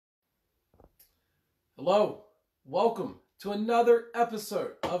Hello, welcome to another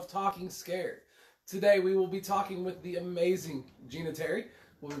episode of Talking Scared. Today we will be talking with the amazing Gina Terry.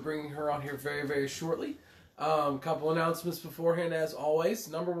 We'll be bringing her on here very, very shortly. Couple announcements beforehand as always.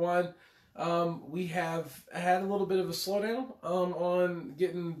 Number one, we have had a little bit of a slowdown on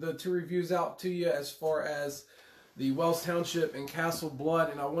getting the two reviews out to you as far as the Wells Township and Castle Blood,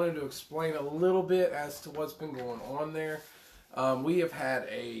 and I wanted to explain a little bit as to what's been going on there. We have had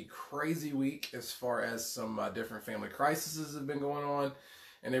a crazy week as far as some different family crises have been going on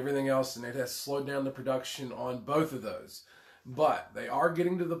and everything else, and it has slowed down the production on both of those. But they are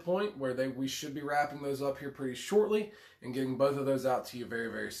getting to the point where we should be wrapping those up here pretty shortly and getting both of those out to you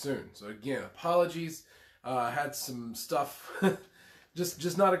very, very soon. So again, apologies. Had some stuff,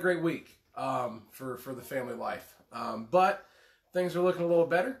 just not a great week for the family life. But things are looking a little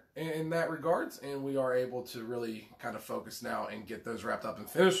better in that regards, and we are able to really kind of focus now and get those wrapped up and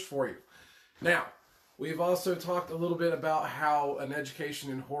finished for you. Now, we've also talked a little bit about how an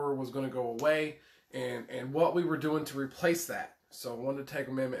education in horror was going to go away and what we were doing to replace that. So I wanted to take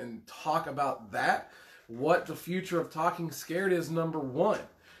a minute and talk about that. What the future of Talking Scared is, number one.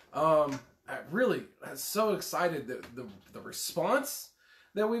 I'm so excited that the response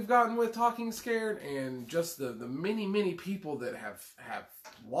that we've gotten with Talking Scared, and just the many people that have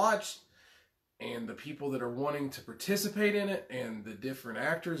watched, and the people that are wanting to participate in it, and the different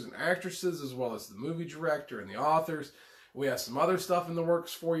actors and actresses, as well as the movie director and the authors. We have some other stuff in the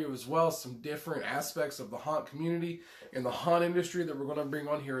works for you as well, some different aspects of the haunt community and the haunt industry that we're going to bring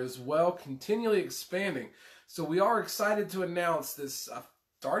on here as well, continually expanding. So we are excited to announce this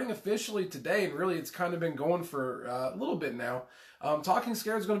starting officially today, and really it's kind of been going for a little bit now. Talking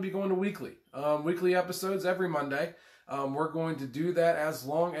Scared is going to be going to weekly episodes every Monday. We're going to do that as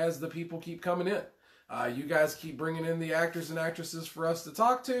long as the people keep coming in. You guys keep bringing in the actors and actresses for us to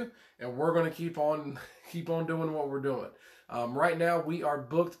talk to, and we're going to keep on doing what we're doing. Right now, we are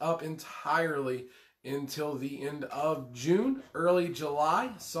booked up entirely until the end of June, early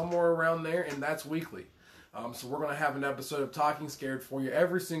July, somewhere around there, and that's weekly. So we're going to have an episode of Talking Scared for you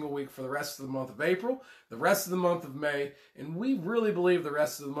every single week for the rest of the month of April, the rest of the month of May, and we really believe the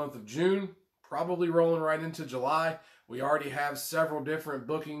rest of the month of June, probably rolling right into July. We already have several different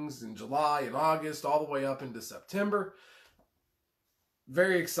bookings in July and August, all the way up into September.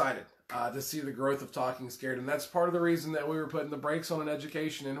 Very excited to see the growth of Talking Scared, and that's part of the reason that we were putting the brakes on an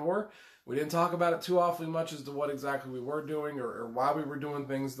education in horror. We didn't talk about it too awfully much as to what exactly we were doing or why we were doing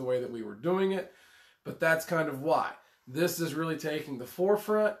things the way that we were doing it. But that's kind of why. This is really taking the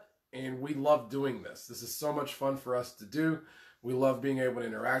forefront, and we love doing this. This is so much fun for us to do. We love being able to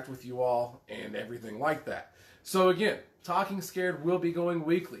interact with you all and everything like that. So again, Talking Scared will be going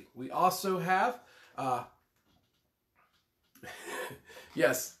weekly. We also have,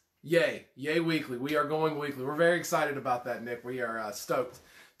 yes, yay weekly. We are going weekly. We're very excited about that, Nick. We are stoked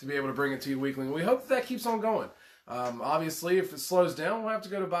to be able to bring it to you weekly, and we hope that keeps on going. Obviously, if it slows down, we'll have to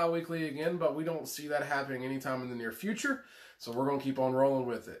go to bi-weekly again, but we don't see that happening anytime in the near future, so we're going to keep on rolling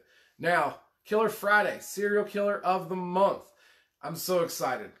with it. Now, Killer Friday, Serial Killer of the Month. I'm so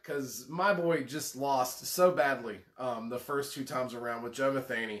excited because my boy just lost so badly the first two times around with Joe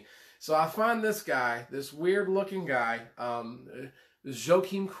Mckamey. So I find this guy, this weird-looking guy,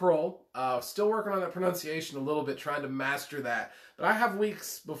 Joachim Kroll, still working on that pronunciation a little bit, trying to master that. But I have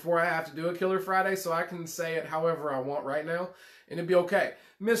weeks before I have to do a Killer Friday, so I can say it however I want right now, and it'd be okay.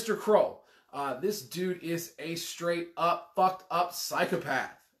 Mr. Kroll, this dude is a straight-up, fucked-up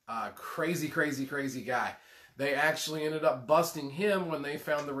psychopath. Crazy guy. They actually ended up busting him when they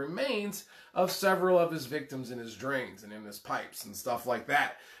found the remains of several of his victims in his drains and in his pipes and stuff like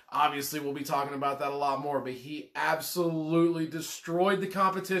that. Obviously, we'll be talking about that a lot more, but he absolutely destroyed the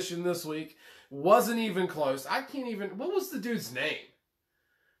competition this week. Wasn't even close. What was the dude's name?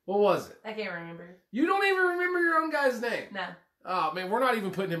 What was it? I can't remember. You don't even remember your own guy's name? No. Oh, man, we're not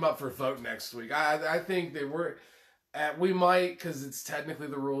even putting him up for a vote next week. I think that we might, because it's technically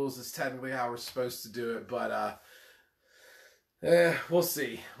the rules. It's technically how we're supposed to do it, but we'll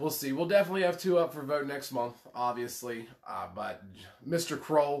see. We'll definitely have two up for vote next month, obviously. But Mr.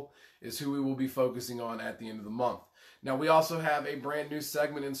 Kroll is who we will be focusing on at the end of the month. Now, we also have a brand new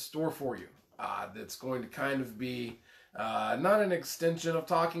segment in store for you that's going to kind of be not an extension of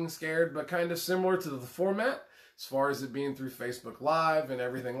Talking Scared, but kind of similar to the format as far as it being through Facebook Live and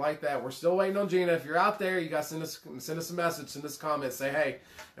everything like that. We're still waiting on Gina. If you're out there, you got to send us a message, send us a comment, say hey,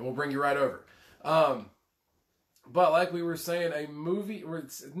 and we'll bring you right over. But like we were saying,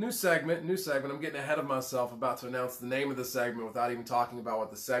 it's a new segment. I'm getting ahead of myself, about to announce the name of the segment without even talking about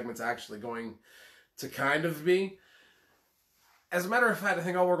what the segment's actually going to kind of be. as a matter of fact, I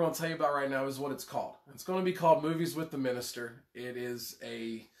think all we're going to tell you about right now is what it's called. It's going to be called Movies with the Minister. It is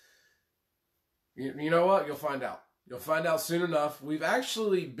a, you know what? You'll find out. You'll find out soon enough. We've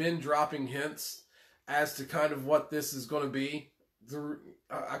actually been dropping hints as to kind of what this is going to be through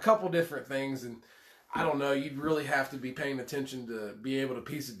a couple different things. And I don't know, you'd really have to be paying attention to be able to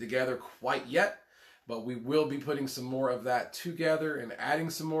piece it together quite yet. But we will be putting some more of that together and adding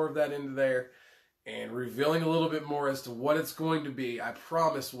some more of that into there and revealing a little bit more as to what it's going to be. I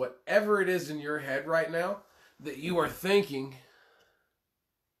promise, whatever it is in your head right now that you are thinking.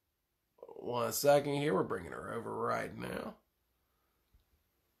 1 second here, we're bringing her over right now.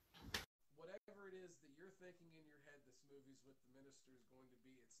 Whatever it is that you're thinking in your head this Movies with the Minister is going to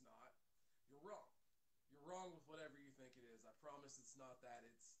be, it's not. You're wrong. You're wrong with whatever you think it is. I promise it's not that.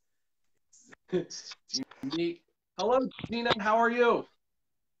 It's unique. Hello, Gina. How are you?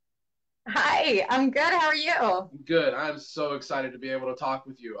 Hi, I'm good. How are you? Good. I'm so excited to be able to talk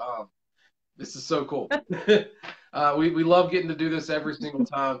with you. This is so cool. We love getting to do this every single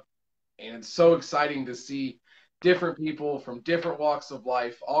time, and it's so exciting to see different people from different walks of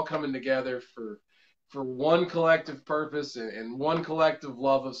life all coming together for one collective purpose and one collective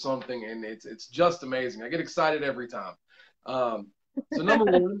love of something, and it's just amazing. I get excited every time. So number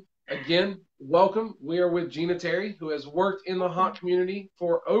one, again, welcome. We are with Gina Terry, who has worked in the haunt community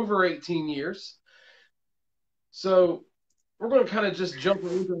for over 18 years. So we're going to kind of just jump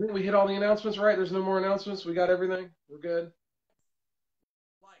into it. I think we hit all the announcements, right? There's no more announcements. We got everything. We're good.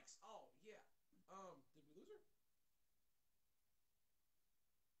 Likes. Oh, yeah. Did we lose her?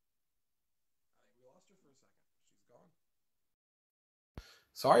 I think we lost her for a second. She's gone.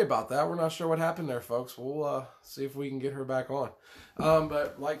 Sorry about that. We're not sure what happened there, folks. We'll see if we can get her back on.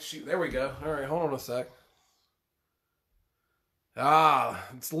 But there we go. All right, hold on a sec.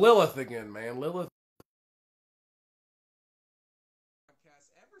 It's Lilith again, man. Lilith.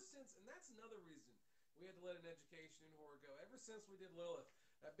 Ever since, and that's another reason we had to let an education in horror go. Ever since we did Lilith,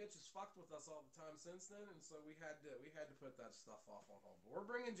 that bitch has fucked with us all the time since then, and so we had to put that stuff off on hold. But we're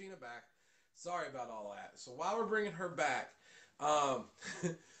bringing Gina back. Sorry about all that. So while we're bringing her back,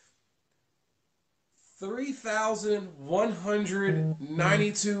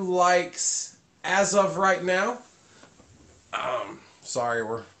 3,192 likes as of right now. Sorry,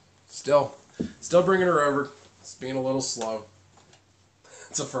 we're still bringing her over. It's being a little slow.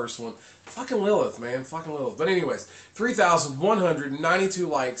 It's a first one. Fucking Lilith, man. Fucking Lilith. But anyways, 3,192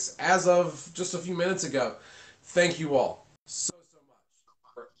 likes as of just a few minutes ago. Thank you all so much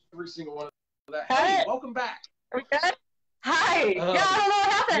for every single one of that. Hey, welcome back. Are we good? Hi. Yeah, I don't know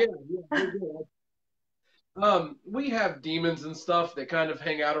what happened. We have demons and stuff that kind of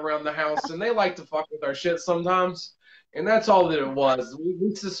hang out around the house, and they like to fuck with our shit sometimes. And that's all that it was.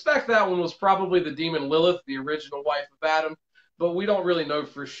 We suspect that one was probably the demon Lilith, the original wife of Adam, but we don't really know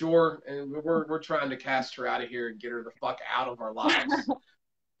for sure. And we're trying to cast her out of here and get her the fuck out of our lives.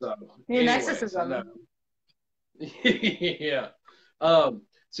 So, your narcissism. Yeah. So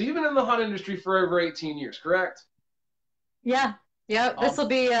you've been in the haunt industry for over 18 years, correct? Yeah. Yep. This will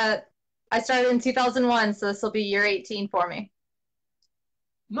be I started in 2001, so this will be year 18 for me.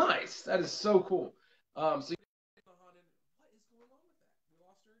 Nice. That is so cool. So what is going on with that? We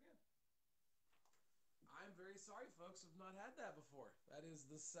lost her again. I'm very sorry, folks. I've not had that before. That is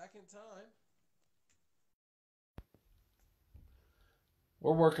the second time.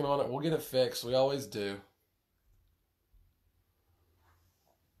 We're working on it. We'll get it fixed. We always do.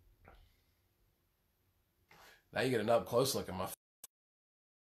 Now you get an up close look at my.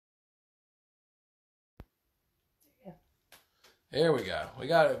 There we go. We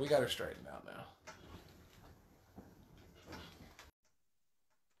got it. We got her straightened out now.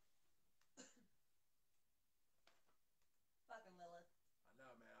 Fucking Lilith. I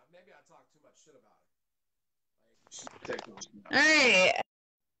know, man. Maybe I talked too much shit about her. All right.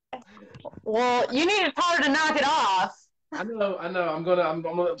 Well, you need a power to knock it off. I know. I'm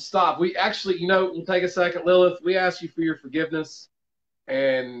gonna stop. We actually, we'll take a second, Lilith. We ask you for your forgiveness,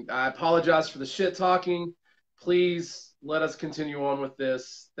 and I apologize for the shit talking. Please let us continue on with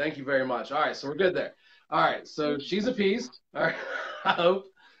this. Thank you very much. All right, so we're good there. All right, so she's appeased. All right, I hope.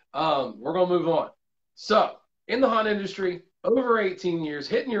 We're gonna move on. So, in the haunt industry, over 18 years,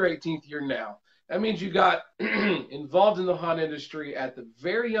 hitting your 18th year now. That means you got involved in the haunt industry at the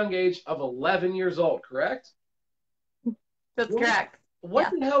very young age of 11 years old, correct? That's correct.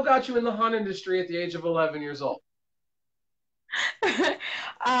 What the hell got you in the haunt industry at the age of 11 years old?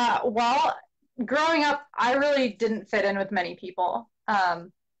 Well, growing up, I really didn't fit in with many people. I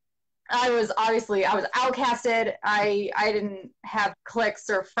was outcasted. I didn't have cliques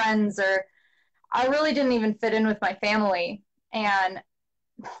or friends, or I really didn't even fit in with my family. And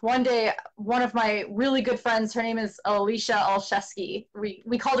one day, one of my really good friends, her name is Alicia Olszewski.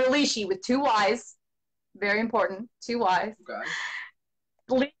 We called her Lishi with 2 Y's. Very important, 2 Y's. Okay.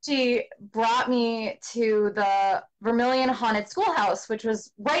 Lishi brought me to the Vermilion Haunted Schoolhouse, which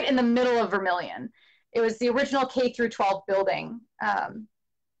was right in the middle of Vermilion. It was the original K through 12 building,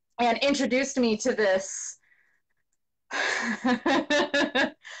 and introduced me to this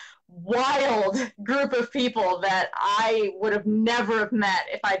wild group of people that I would have never have met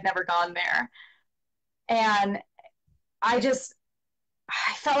if I'd never gone there. And I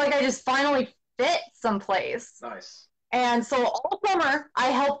felt like I just finally fit someplace. Nice. And so all summer I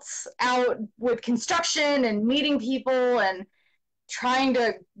helped out with construction and meeting people and trying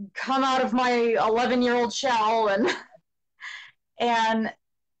to come out of my 11-year-old shell. And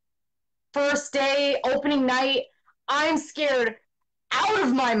first day, opening night, I'm scared out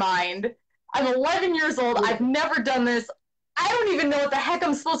of my mind. I'm 11 years old. I've never done this. I don't even know what the heck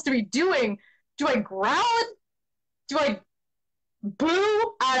I'm supposed to be doing. Do I growl? Do I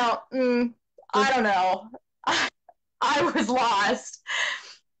boo? I don't know. I was lost.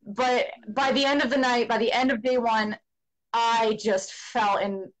 But by the end of the night, by the end of day one, I just fell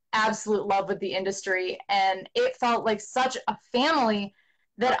in absolute love with the industry. And it felt like such a family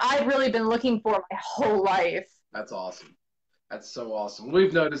that I've really been looking for my whole life. That's awesome. That's so awesome.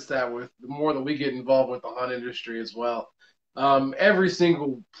 We've noticed that with the more that we get involved with the hunt industry as well. Every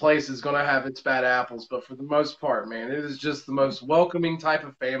single place is going to have its bad apples, but for the most part, man, it is just the most welcoming type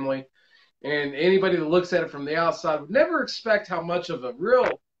of family. And anybody that looks at it from the outside would never expect how much of a real,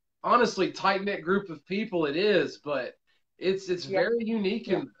 honestly, tight-knit group of people it is, but it's very unique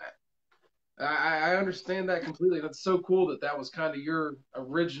in that. I understand that completely. That's so cool that was kind of your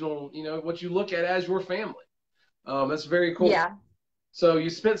original, what you look at as your family. That's very cool. Yeah. So you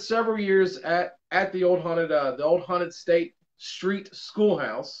spent several years at the old haunted State Street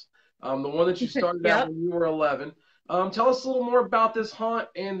Schoolhouse, the one that you started out when you were 11. Tell us a little more about this haunt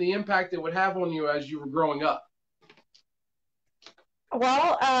and the impact it would have on you as you were growing up.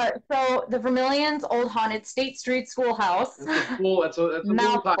 Well, so the Vermilion's Old Haunted State Street Schoolhouse. That's a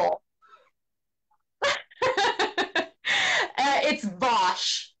mouthful. It's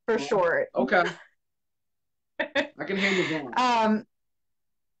VOSH for short. Okay. I can handle that.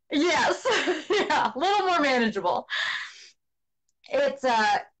 Yes, yeah, a little more manageable. It's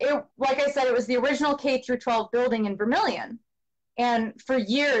like I said, it was the original K through 12 building in Vermilion, and for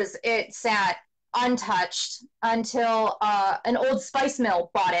years it sat untouched until an old spice mill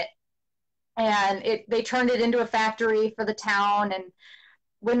bought it, and they turned it into a factory for the town. And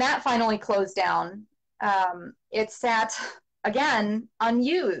when that finally closed down, it sat again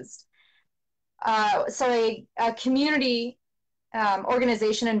unused. So a community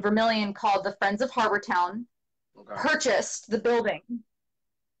organization in Vermilion called the Friends of Harbortown purchased the building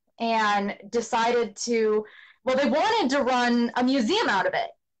and decided they wanted to run a museum out of it,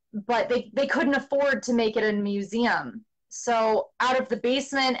 but they couldn't afford to make it a museum. So out of the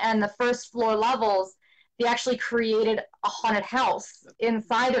basement and the first floor levels, they actually created a haunted house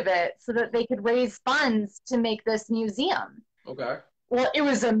inside of it so that they could raise funds to make this museum. Okay. Well, it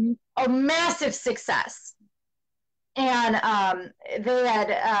was a massive success. And they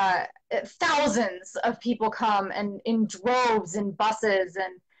had thousands of people come, and in droves and buses.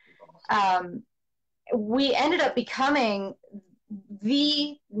 And we ended up becoming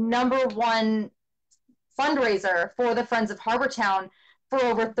the #1 fundraiser for the Friends of Harbortown for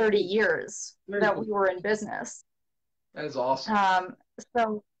over 30 years that we were in business. That is awesome.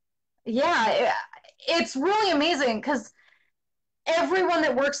 So, yeah, it's really amazing because everyone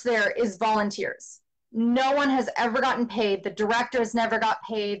that works there is volunteers. No one has ever gotten paid. The directors never got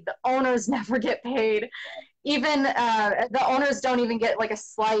paid. The owners never get paid. Even the owners don't even get like a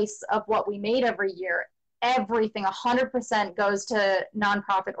slice of what we made every year. Everything, 100% goes to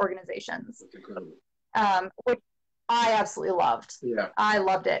nonprofit organizations, which I absolutely loved. Yeah, I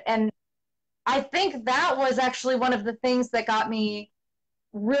loved it. And I think that was actually one of the things that got me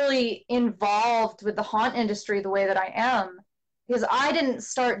really involved with the haunt industry the way that I am, because I didn't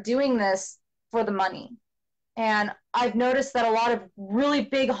start doing this for the money. And I've noticed that a lot of really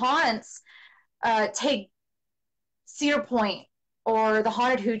big haunts take Cedar Point or the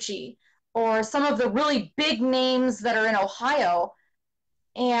Haunted Hoochie or some of the really big names that are in Ohio,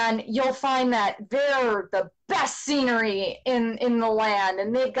 and you'll find that they're the best scenery in the land,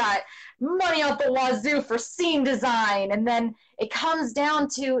 and they've got money out the wazoo for scene design, and then it comes down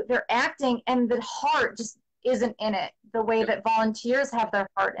to their acting, and the heart just isn't in it the way that volunteers have their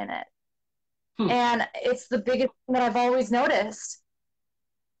heart in it. And it's the biggest thing that I've always noticed.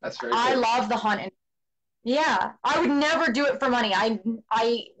 That's very I cool. love the haunt industry. Yeah, I would never do it for money. I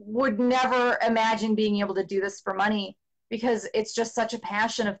would never imagine being able to do this for money because it's just such a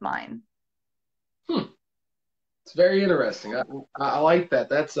passion of mine. Hmm. It's very interesting. I like that.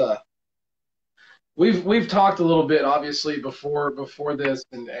 That's we've talked a little bit obviously before this,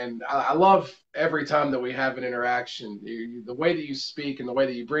 and I love every time that we have an interaction. The way that you speak and the way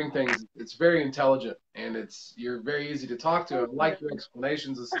that you bring things, it's very intelligent and you're very easy to talk to. I Thank like you. your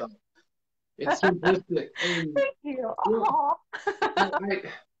explanations and stuff. It's simplistic and Thank you. you know, Aw. I,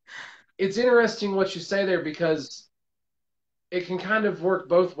 it's interesting what you say there because it can kind of work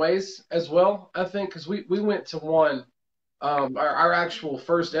both ways as well. I think because we went to one. Our actual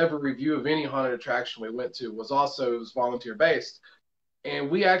first ever review of any haunted attraction we went to it was volunteer based,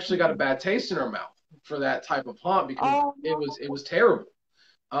 and we actually got a bad taste in our mouth for that type of haunt because Oh it was terrible.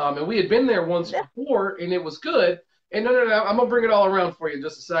 And we had been there once before, and it was good. And no, I'm gonna bring it all around for you in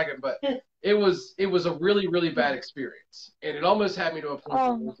just a second, but it was a really really bad experience, and it almost had me to a point where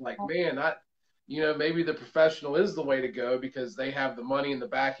it no. was like, man, maybe the professional is the way to go because they have the money and the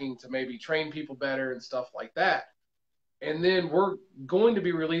backing to maybe train people better and stuff like that. And then we're going to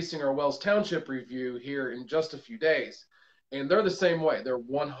be releasing our Wells Township review here in just a few days. And they're the same way. They're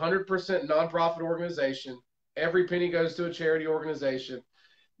 100% nonprofit organization. Every penny goes to a charity organization.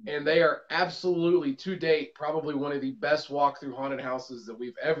 And they are absolutely, to date, probably one of the best walkthrough haunted houses that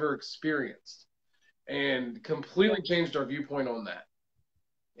we've ever experienced. And completely changed our viewpoint on that.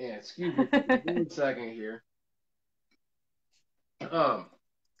 Yeah, excuse me for just 1 second here. Um,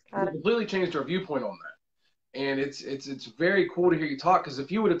 we Got it. completely changed our viewpoint on that. And it's very cool to hear you talk because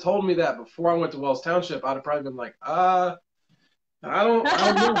if you would have told me that before I went to Wells Township, I'd have probably been like, I don't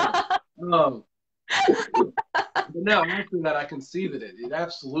know. Um, but now after that, I can see that it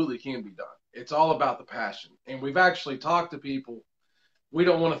absolutely can be done. It's all about the passion, and we've actually talked to people. We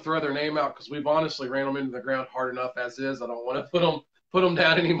don't want to throw their name out because we've honestly ran them into the ground hard enough as is. I don't want to put them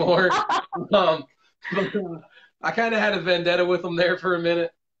down anymore. Um, but I kind of had a vendetta with them there for a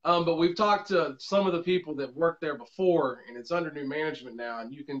minute. But we've talked to some of the people that worked there before, and it's under new management now,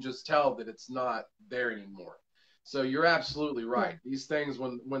 and you can just tell that it's not there anymore. So you're absolutely Yeah. right. These things,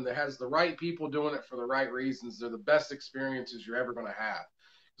 when it has the right people doing it for the right reasons, they're the best experiences you're ever going to have.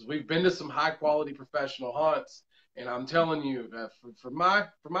 Because we've been to some high quality professional haunts, and I'm telling you, for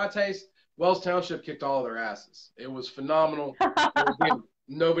my taste, Wells Township kicked all of their asses. It was phenomenal. And again,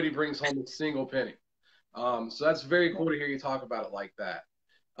 nobody brings home a single penny. So that's very cool to hear you talk about it like that.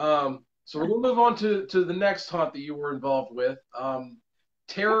 So we're gonna move on to the next haunt that you were involved with,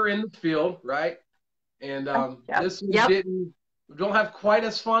 Terror in the Field, right? And Yep. this one Yep. didn't we don't have quite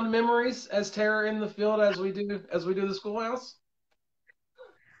as fond memories as Terror in the Field as we do the schoolhouse.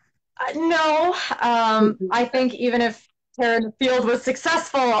 No, I think even if Terror in the Field was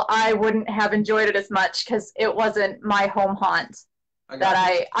successful, I wouldn't have enjoyed it as much because it wasn't my home haunt I that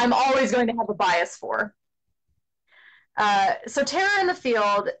got you. I'm always going to have a bias for. So Terror in the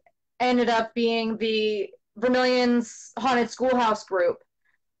Field ended up being the Vermilion's Haunted Schoolhouse group.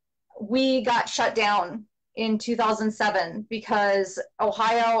 We got shut down in 2007 because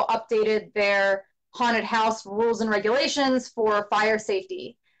Ohio updated their haunted house rules and regulations for fire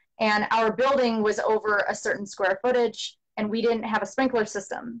safety. And our building was over a certain square footage, and we didn't have a sprinkler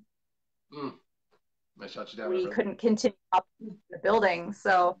system. Mm, I shut you down We early. couldn't continue up the building,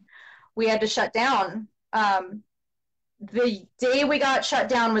 so we had to shut down. The day we got shut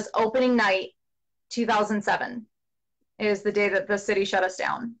down was opening night, 2007. Is the day that the city shut us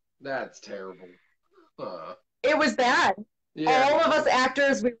down. That's terrible. It was bad. Yeah. All of us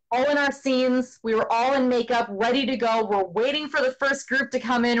actors, we were all in our scenes. We were all in makeup, ready to go. We're waiting for the first group to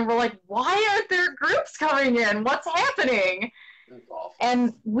come in, and we're like, why aren't there groups coming in? What's happening? It's awful.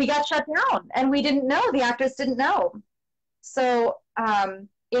 And we got shut down, and we didn't know. The actors didn't know. So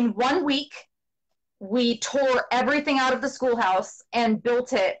in 1 week, we tore everything out of the schoolhouse and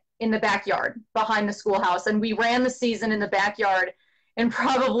built it in the backyard behind the schoolhouse. And we ran the season in the backyard in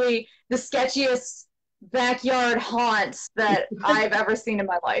probably the sketchiest backyard haunt that I've ever seen in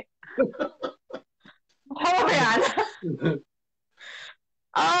my life. Oh man.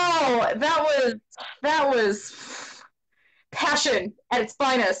 Oh, that was passion at its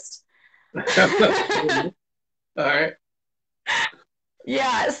finest. All right.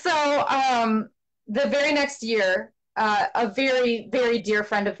 Yeah, so the very next year, a very, very dear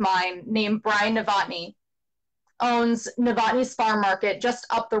friend of mine named Brian Novotny owns Novotny's Farm Market just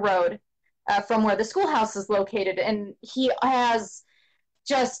up the road from where the schoolhouse is located. And he has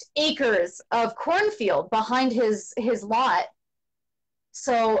just acres of cornfield behind his lot.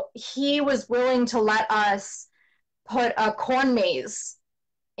 So he was willing to let us put a corn maze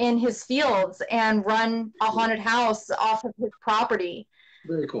in his fields and run a haunted house off of his property.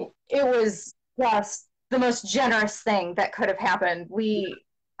 Very cool. It was just the most generous thing that could have happened.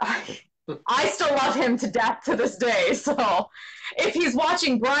 I still love him to death to this day. So if he's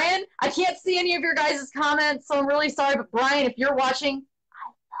watching, Brian, I can't see any of your guys' comments, so I'm really sorry. But Brian, if you're watching,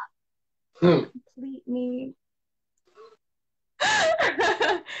 I love you. Complete me.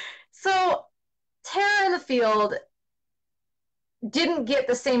 So Terror in the Field didn't get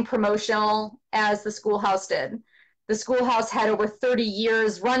the same promotional as the Schoolhouse did. The Schoolhouse had over 30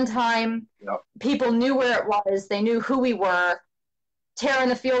 years runtime. Yep. People knew where it was. They knew who we were. Terror in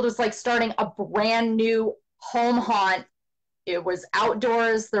the Field was like starting a brand new home haunt. It was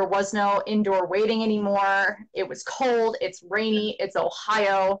outdoors. There was no indoor waiting anymore. It was cold. It's rainy. It's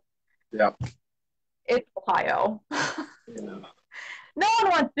Ohio. Yeah. It's Ohio. Yeah. No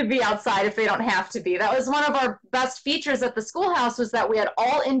one wants to be outside if they don't have to be. That was one of our best features at the Schoolhouse, was that we had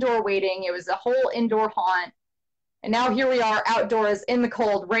all indoor waiting. It was a whole indoor haunt. And now here we are outdoors in the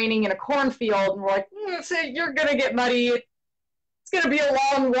cold, raining in a cornfield. And we're like, so you're going to get muddy. It's going to be a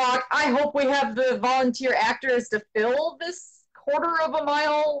long walk. I hope we have the volunteer actors to fill this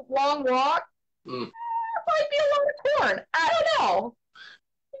quarter-of-a-mile long walk. It might be a lot of corn. I don't know.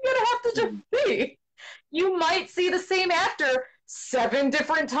 You're going to have to just see. You might see the same actor 7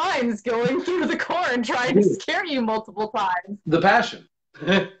 different times going through the corn trying to scare you multiple times. The passion.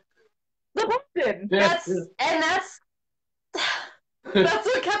 The passion. That's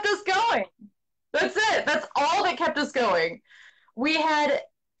what kept us going. That's it. That's all that kept us going. We had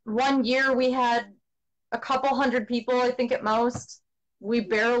one year, we had a couple hundred people, I think at most. We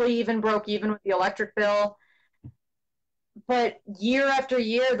barely even broke even with the electric bill. But year after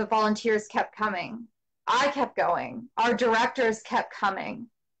year, the volunteers kept coming. I kept going. Our directors kept coming.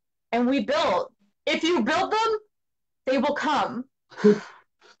 And we built. If you build them, they will come.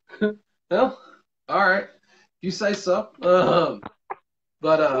 Well, all right. You say so. We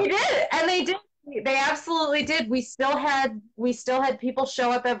did, and they did. They absolutely did. We still had people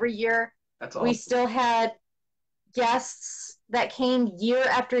show up every year. That's awesome. We still had guests that came year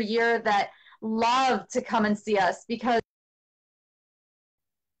after year that loved to come and see us because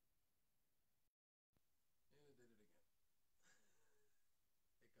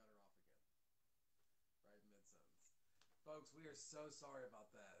folks, we are so sorry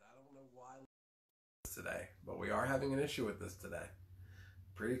about that. I don't know why today, but we are having an issue with this today.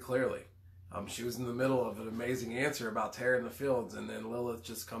 Pretty clearly. She was in the middle of an amazing answer about Terror in the Fields, and then Lilith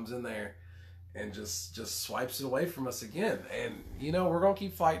just comes in there and just swipes it away from us again. And, you know, we're going to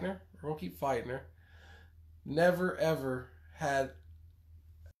keep fighting her. We're going to keep fighting her. Never, ever had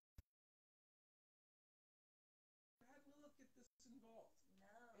Lilith get this involved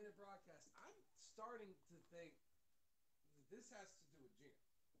in a broadcast. I'm starting to think that this has to do with Gina.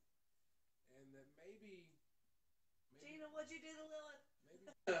 And that maybe Gina, what'd you do to Lilith?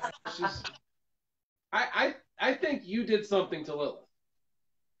 I think you did something to Lilith.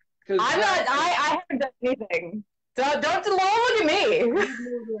 I haven't done anything. Don't look at me.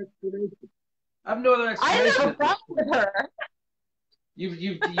 I have no other explanation. I have a problem with her.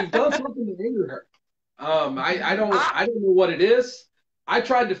 You've done something to anger her. I don't know what it is. I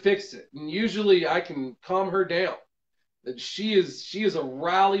tried to fix it, and usually I can calm her down. That she is a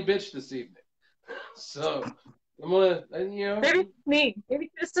rally bitch this evening. So I'm gonna, Maybe it's me. Maybe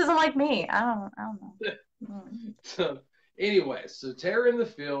she just doesn't like me. I don't know. So anyway, so Terror in the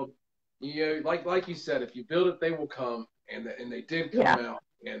Field, like you said, if you build it, they will come, and they did come out,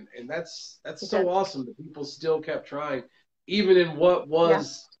 and that's so awesome that people still kept trying, even in what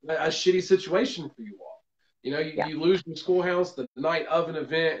was a shitty situation for you all. You lose your Schoolhouse the night of an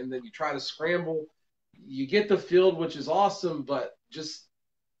event, and then you try to scramble. You get the field, which is awesome, but just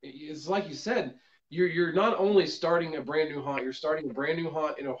it's like you said. You're not only starting a brand new haunt, you're starting a brand new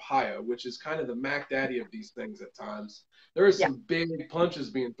haunt in Ohio, which is kind of the Mac Daddy of these things at times. There are some big punches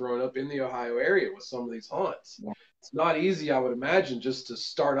being thrown up in the Ohio area with some of these haunts. Yeah. It's not easy, I would imagine, just to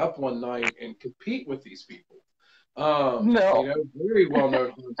start up one night and compete with these people. No. Very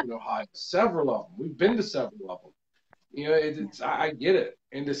well-known haunts in Ohio, several of them. We've been to several of them. I get it.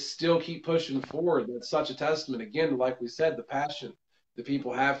 And to still keep pushing forward, that's such a testament, again, like we said, the passion the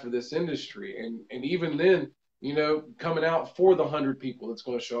people have for this industry. And even then, coming out for the 100 people that's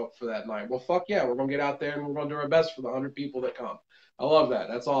going to show up for that night. Well, fuck yeah, we're going to get out there and we're going to do our best for the 100 people that come. I love that.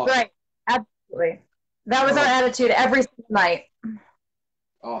 That's awesome. Right. Absolutely. That was our attitude every single night.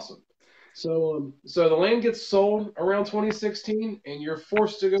 Awesome. So the land gets sold around 2016 and you're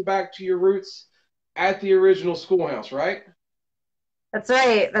forced to go back to your roots at the original Schoolhouse, right? That's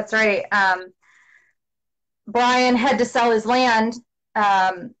right. Brian had to sell his land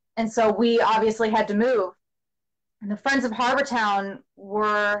And so we obviously had to move. And the Friends of Harbortown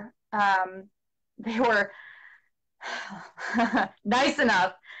were, they were nice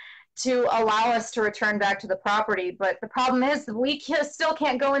enough to allow us to return back to the property. But the problem is we still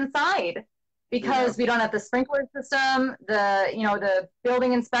can't go inside because we don't have the sprinkler system. The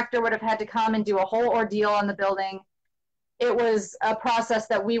building inspector would have had to come and do a whole ordeal on the building. It was a process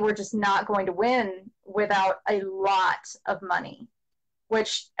that we were just not going to win without a lot of money,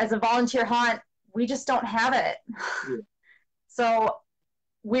 which as a volunteer haunt, we just don't have it. Yeah. So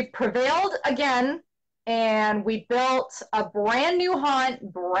we prevailed again, and we built a brand new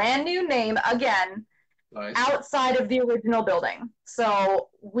haunt, brand new name again, nice, outside of the original building. So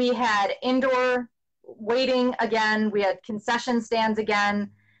we had indoor waiting again, we had concession stands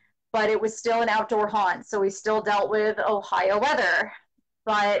again, but it was still an outdoor haunt. So we still dealt with Ohio weather,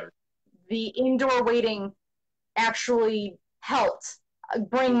 but the indoor waiting actually helped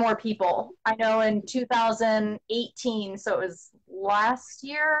bring more people. I know in 2018, so it was last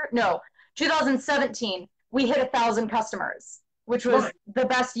year, no, 2017, we hit 1,000 customers, which was the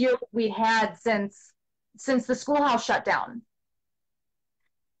best year we'd had since the schoolhouse shut down.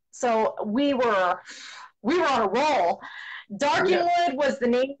 So we were on a roll. Darkenwood was the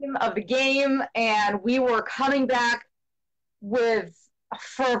name of the game, and we were coming back with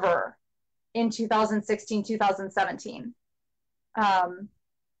fervor in 2016, 2017.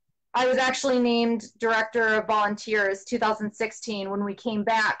 I was actually named Director of Volunteers 2016 when we came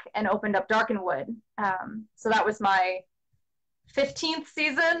back and opened up Darkenwood. So that was my 15th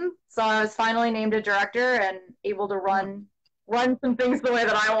season. So I was finally named a director and able to run some things the way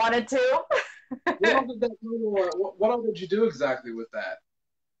that I wanted to. What all did you do exactly with that?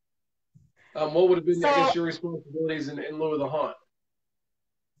 What would have been, I guess, your responsibilities in lieu of the haunt?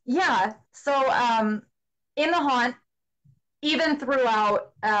 Yeah, so in the haunt, even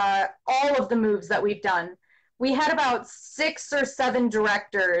throughout all of the moves that we've done, we had about 6 or 7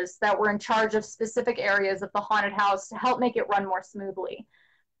 directors that were in charge of specific areas of the haunted house to help make it run more smoothly.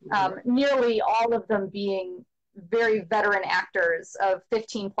 Nearly all of them being very veteran actors of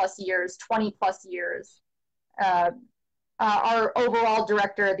 15 plus years, 20 plus years. Our overall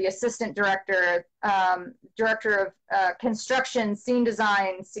director, the assistant director, director of construction, scene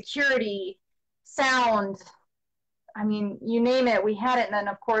design, security, sound, I mean, you name it, we had it. And then,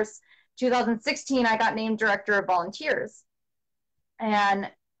 of course, 2016, I got named Director of Volunteers.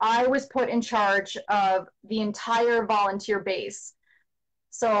 And I was put in charge of the entire volunteer base.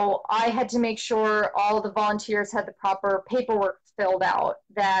 So I had to make sure all the volunteers had the proper paperwork filled out,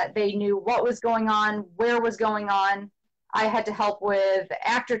 that they knew what was going on, where was going on. I had to help with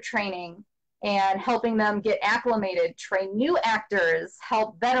actor training and helping them get acclimated, train new actors,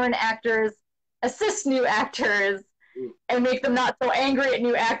 help veteran actors, assist new actors, and make them not so angry at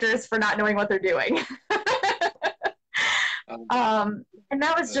new actors for not knowing what they're doing. And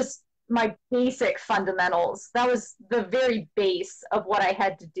that was just my basic fundamentals. That was the very base of what I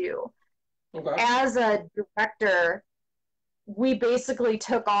had to do. Okay. As a director, we basically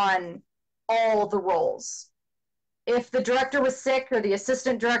took on all the roles. If the director was sick or the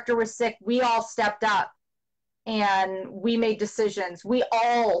assistant director was sick, we all stepped up and we made decisions. We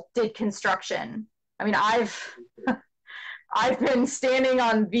all did construction. I mean, I've been standing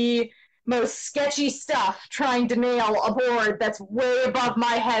on the most sketchy stuff trying to nail a board that's way above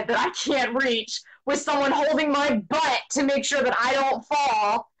my head that I can't reach, with someone holding my butt to make sure that I don't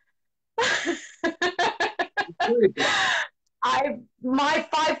fall. My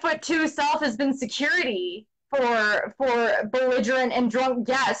 5'2" self has been security for belligerent and drunk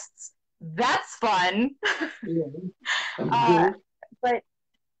guests. That's fun. But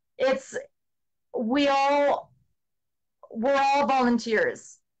we're all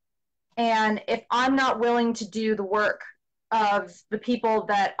volunteers. And if I'm not willing to do the work of the people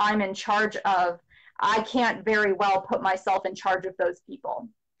that I'm in charge of, I can't very well put myself in charge of those people.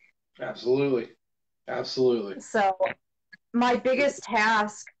 Absolutely. Absolutely. So my biggest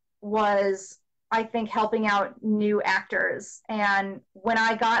task was, I think, helping out new actors. And when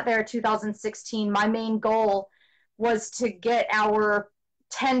I got there 2016, my main goal was to get our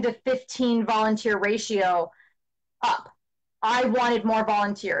 10 to 15 volunteer ratio up. I wanted more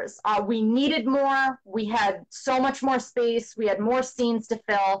volunteers. We needed more. We had so much more space. We had more scenes to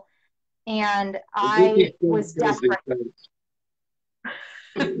fill. And I was desperate.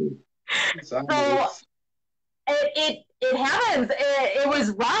 So it happens. It was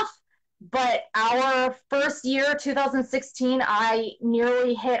rough. But our first year, 2016, I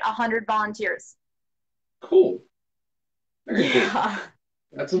nearly hit 100 volunteers. Cool. Very cool.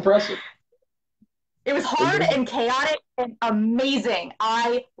 That's impressive. It was hard and chaotic and amazing.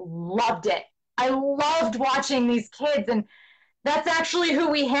 I loved it. I loved watching these kids, and that's actually who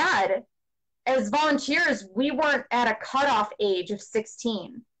we had as volunteers. We weren't at a cutoff age of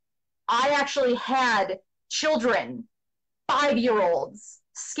 16. I actually had children, 5-year-olds,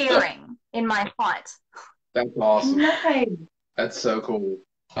 scaring in my haunt. That's awesome. Nice. That's so cool.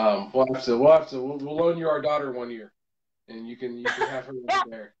 We'll loan you our daughter one year, and you can have her right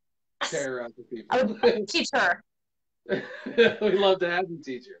there, terrorize the people. I would teach her. We'd love to have you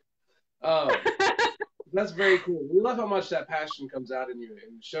teach her. That's very cool. We love how much that passion comes out in you,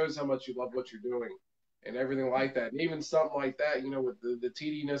 and it shows how much you love what you're doing and everything like that. And even something like that, with the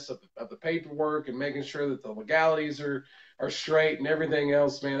tediness of the paperwork and making sure that the legalities are straight and everything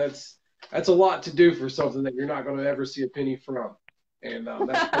else, man, that's a lot to do for something that you're not going to ever see a penny from. And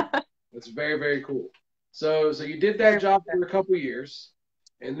that's very, very cool. So you did that job for a couple of years,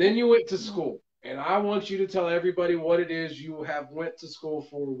 and then you went to school. And I want you to tell everybody what it is you have went to school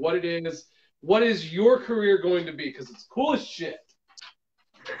for, what it is. What is your career going to be? Because it's cool as shit.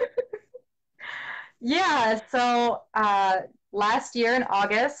 Yeah, so last year in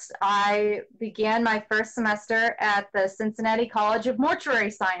August, I began my first semester at the Cincinnati College of Mortuary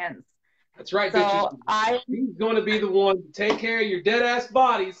Science. That's right. So He's going to be the one to take care of your dead-ass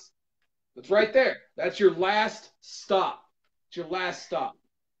bodies. That's right there. That's your last stop. It's your last stop.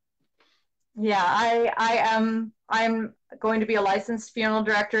 Yeah, I'm going to be a licensed funeral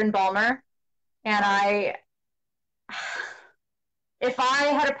director in Balmer. And if I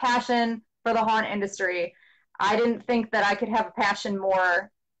had a passion for the haunt industry, I didn't think that I could have a passion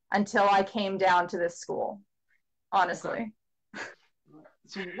more until I came down to this school, honestly.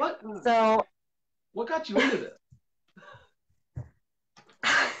 So what got you into this?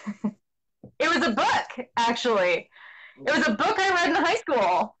 It was a book, actually. It was a book I read in high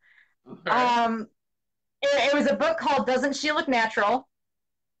school. Right. It was a book called Doesn't She Look Natural?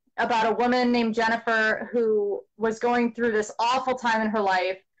 About a woman named Jennifer who was going through this awful time in her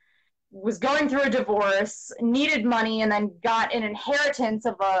life, was going through a divorce, needed money, and then got an inheritance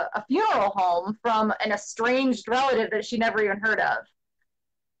of a funeral home from an estranged relative that she never even heard of.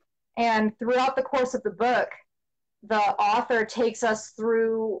 And throughout the course of the book, the author takes us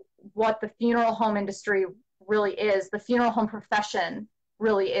through what the funeral home industry really is, the funeral home profession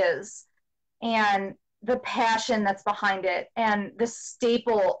really is, and the passion that's behind it, and the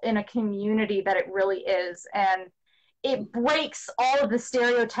staple in a community that it really is. And it breaks all of the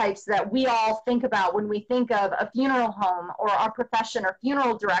stereotypes that we all think about when we think of a funeral home or our profession or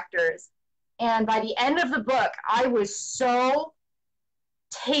funeral directors. And by the end of the book, I was so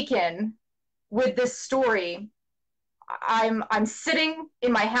taken with this story. I'm sitting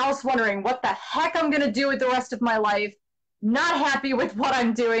in my house wondering what the heck I'm going to do with the rest of my life, not happy with what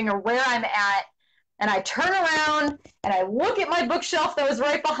I'm doing or where I'm at. And I turn around and I look at my bookshelf that was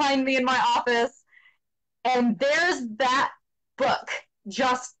right behind me in my office, and there's that book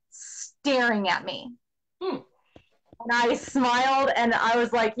just staring at me. And I smiled and I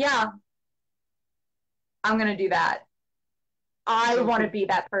was like, yeah, I'm going to do that. I want to be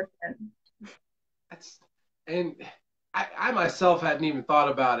that person. And I myself hadn't even thought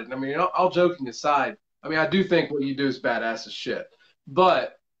about it. I mean, all joking aside, I mean, I do think what you do is badass as shit.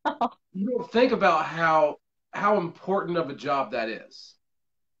 But you don't think about how important of a job that is.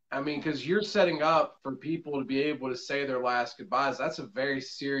 I mean, because you're setting up for people to be able to say their last goodbyes. That's a very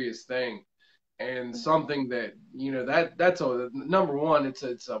serious thing, and something that that's a number one. It's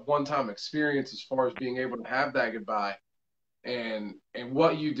a one-time experience as far as being able to have that goodbye, and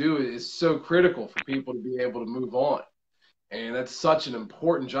what you do is so critical for people to be able to move on, and that's such an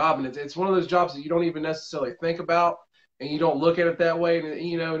important job. And it's one of those jobs that you don't even necessarily think about. And you don't look at it that way, and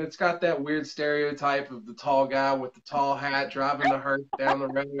and it's got that weird stereotype of the tall guy with the tall hat driving the hearse down the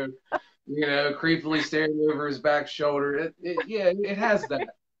road, creepily staring over his back shoulder. It has that,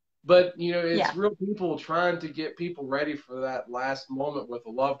 but it's real people trying to get people ready for that last moment with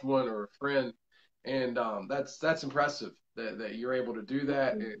a loved one or a friend, and that's impressive that you're able to do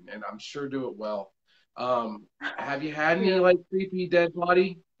that, and I'm sure do it well. Have you had any like creepy dead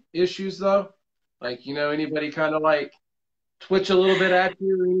body issues though? Like anybody kind of like twitch a little bit at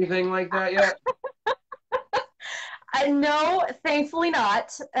you or anything like that yet? No, thankfully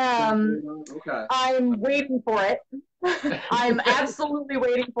not. Okay. I'm waiting for it. I'm absolutely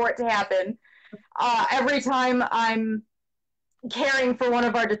waiting for it to happen. Every time I'm caring for one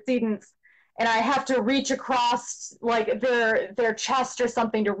of our decedents and I have to reach across like their chest or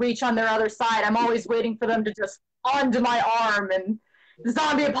something to reach on their other side, I'm always waiting for them to just onto my arm, and the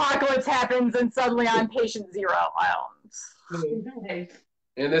zombie apocalypse happens and suddenly I'm patient zero.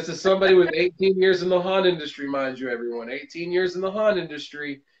 And this is somebody with 18 years in the haunt industry, mind you, everyone. 18 years in the haunt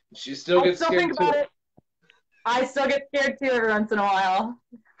industry. She still I gets still think scared about too. it. I still get scared too every once in a while.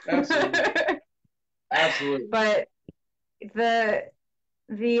 Absolutely. Absolutely. But the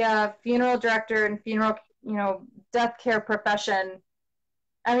funeral director and funeral, death care profession.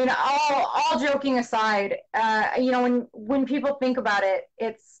 I mean, all joking aside, when people think about it,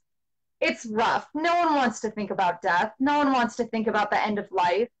 it's rough. No one wants to think about death. No one wants to think about the end of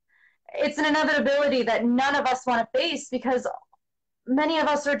life. It's an inevitability that none of us want to face because many of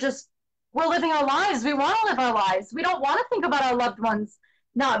us we're living our lives. We want to live our lives. We don't want to think about our loved ones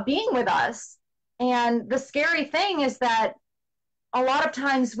not being with us. And the scary thing is that a lot of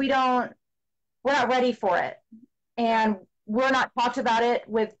times we're not ready for it. And we're not talked about it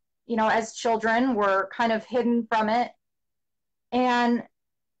with, as children, we're kind of hidden from it. And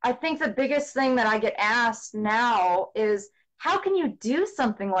I think the biggest thing that I get asked now is, how can you do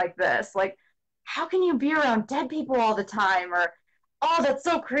something like this? Like, how can you be around dead people all the time? Or, oh, that's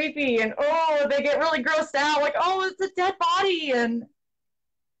so creepy. And, oh, they get really grossed out. Like, oh, it's a dead body. And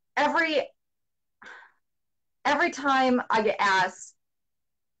every time I get asked,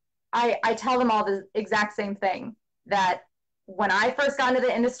 I tell them all the exact same thing, that when I first got into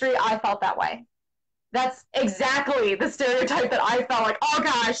the industry, I felt that way. That's exactly the stereotype that I felt, like, oh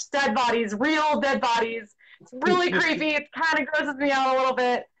gosh, dead bodies, real dead bodies. It's really creepy. It kind of grosses me out a little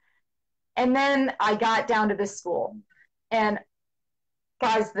bit. And then I got down to this school. And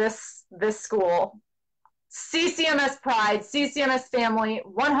guys, this school, CCMS pride, CCMS family,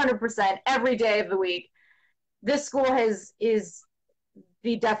 100% every day of the week. This school is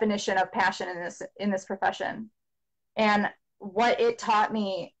the definition of passion in this profession. And what it taught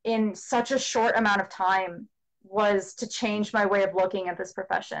me in such a short amount of time was to change my way of looking at this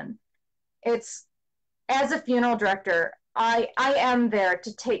profession. It's, as a funeral director, I am there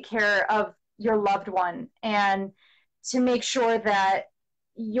to take care of your loved one and to make sure that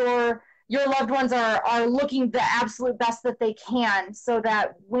your loved ones are looking the absolute best that they can, so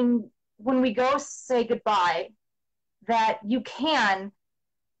that when we go say goodbye, that you can,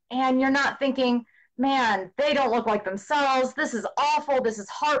 and you're not thinking, man, they don't look like themselves. This is awful. This is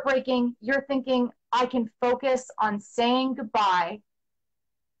heartbreaking. You're thinking, I can focus on saying goodbye.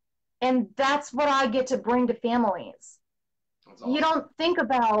 And that's what I get to bring to families. Awesome. You don't think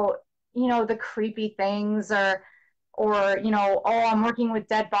about, the creepy things or, oh, I'm working with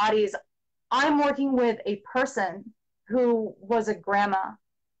dead bodies. I'm working with a person who was a grandma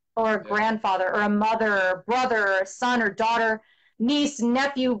or a grandfather or a mother or brother or son or daughter, niece,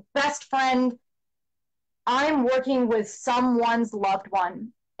 nephew, best friend. I'm working with someone's loved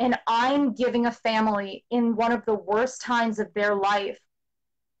one, and I'm giving a family in one of the worst times of their life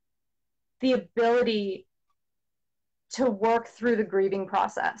the ability to work through the grieving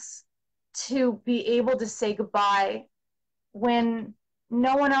process, to be able to say goodbye when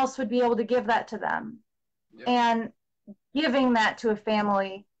no one else would be able to give that to them. Yep. And giving that to a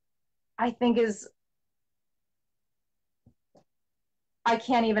family, I think I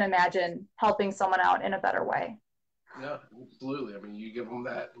can't even imagine helping someone out in a better way. Yeah, absolutely. I mean, you give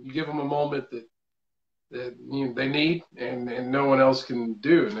them a moment that they need and no one else can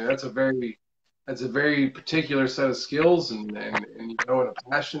do. And that's a very particular set of skills and a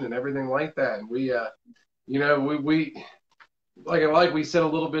passion and everything like that. And we like we said a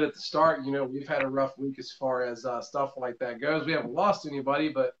little bit at the start, we've had a rough week as far as stuff like that goes. We haven't lost anybody,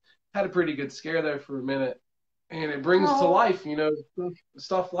 but had a pretty good scare there for a minute. And it brings to life,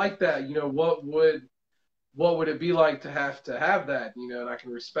 stuff like that. What would it be like to have that? And I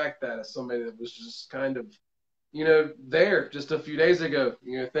can respect that as somebody that was just kind of, there just a few days ago,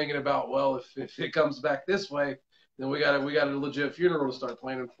 thinking about, well, if it comes back this way, then we got a legit funeral to start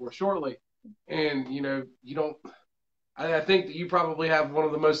planning for shortly. And you don't. I think that you probably have one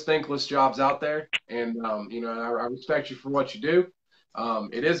of the most thankless jobs out there, and I respect you for what you do.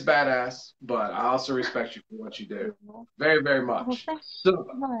 It is badass, but I also respect you for what you do very, very much. So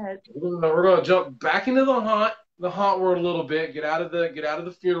we're gonna jump back into the haunt world a little bit. Get out of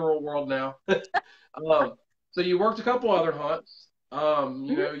the funeral world now. So you worked a couple other haunts.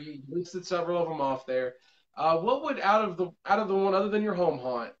 You listed several of them off there. What would out of the one other than your home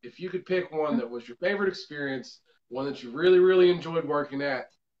haunt, if you could pick one that was your favorite experience, one that you really, really enjoyed working at,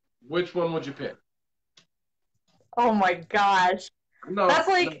 which one would you pick? Oh my gosh. No, that's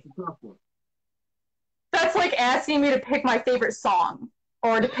like asking me to pick my favorite song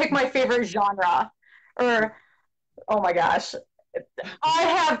or to pick my favorite genre, or, oh my gosh. I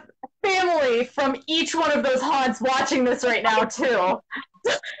have family from each one of those haunts watching this right now too.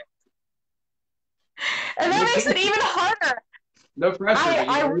 And that makes it even harder. No pressure, but you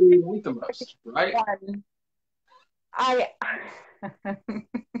know who you like the most, right? one. I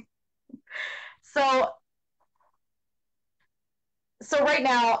so right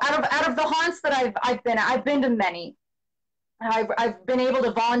now, out of the haunts that I've been to many. I've been able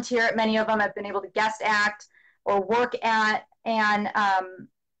to volunteer at many of them. I've been able to guest act or work at, and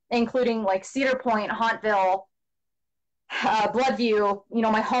including like Cedar Point, Hauntville, Bloodview, you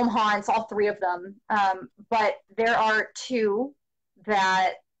know, my home haunts, all three of them. But there are two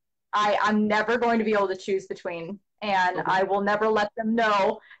that I'm never going to be able to choose between. And Okay. I will never let them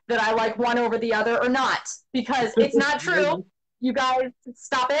know that I like one over the other or not, because it's not true. You guys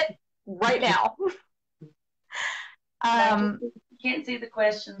stop it right now. Can't see the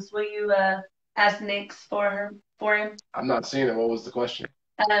questions. Will you ask Nick's for him? I'm not seeing it. What was the question?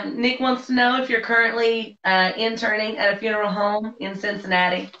 Nick wants to know if you're currently interning at a funeral home in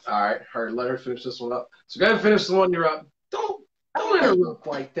Cincinnati. All right, let her finish this one up. So go ahead and finish the one you're up. Don't interrupt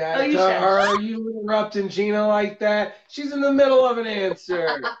like that. Oh, you are you interrupting Gina like that? She's in the middle of an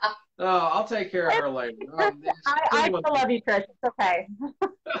answer. I'll take care of her later. I still love you, Trish. It's okay.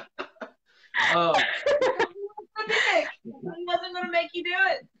 Nick, he wasn't going to make you do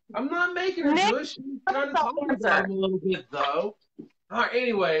it. I'm not making her do it. She's trying to talk about him a little bit, though. All right,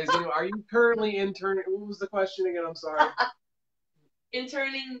 anyways, are you currently interning? What was the question again? I'm sorry.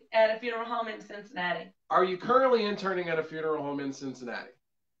 Interning at a funeral home in Cincinnati. Are you currently interning at a funeral home in Cincinnati?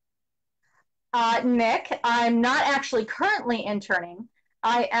 Nick, I'm not actually currently interning.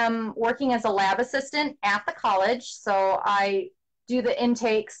 I am working as a lab assistant at the college, so I do the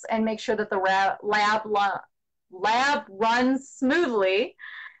intakes and make sure that the lab runs smoothly,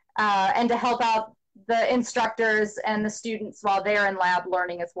 and to help out the instructors and the students while they're in lab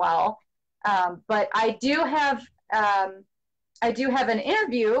learning as well. But I do have an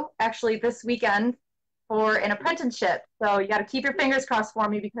interview actually this weekend for an apprenticeship. So you got to keep your fingers crossed for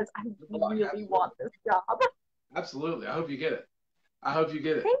me, because I really want this job. Absolutely. I hope you get it.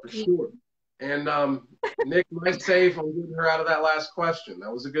 Thank for you. Sure. And Nick, my safe on getting her out of that last question.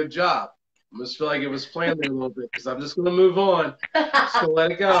 That was a good job. I just feel like it was planned there a little bit, because I'm just going to move on. I'm just going to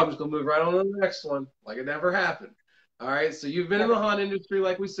let it go. I'm just going to move right on to the next one like it never happened. All right. So you've been in the haunt industry,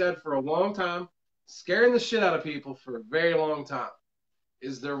 like we said, for a long time, scaring the shit out of people for a very long time.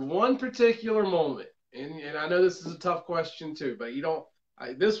 Is there one particular moment, and I know this is a tough question too, but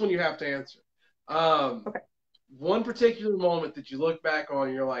this one you have to answer. Okay. One particular moment that you look back on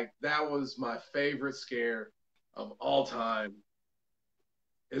and you're like, that was my favorite scare of all time.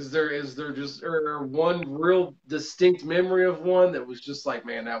 Is there just or one real distinct memory of one that was just like,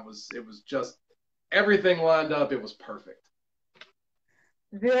 man, it was just everything lined up. It was perfect.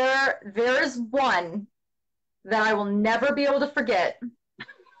 There is one that I will never be able to forget.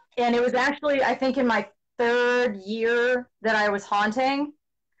 And it was actually, I think, in my third year that I was haunting.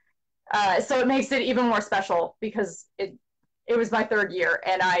 So it makes it even more special, because it was my third year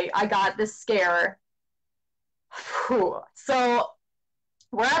and I got this scare. Whew. So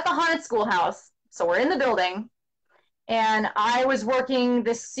we're at the haunted schoolhouse. So we're in the building, and I was working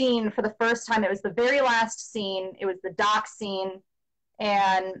this scene for the first time. It was the very last scene. It was the dock scene.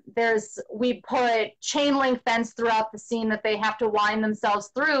 And we put chain link fence throughout the scene that they have to wind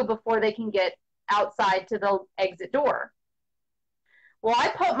themselves through before they can get outside to the exit door. Well, I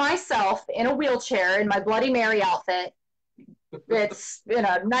put myself in a wheelchair in my Bloody Mary outfit. It's in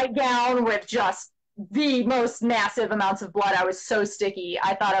a nightgown with just the most massive amounts of blood. I was so sticky.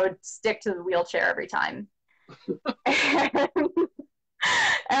 I thought I would stick to the wheelchair every time. And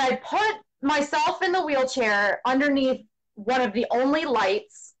I put myself in the wheelchair underneath one of the only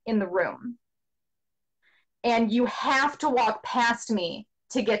lights in the room. And you have to walk past me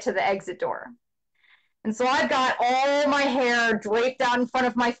to get to the exit door. And so I've got all my hair draped out in front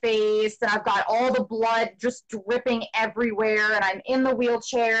of my face, and I've got all the blood just dripping everywhere, and I'm in the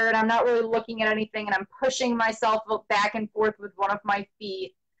wheelchair, and I'm not really looking at anything, and I'm pushing myself back and forth with one of my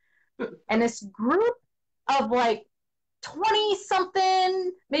feet. And this group of like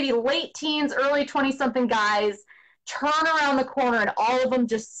 20-something, maybe late teens, early 20-something guys turn around the corner, and all of them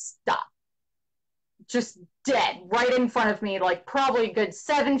just stop. Just dead, right in front of me, like probably a good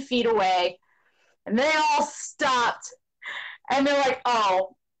 7 feet away. And they all stopped, and they're like,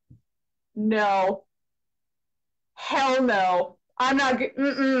 oh, no, hell no, I'm not,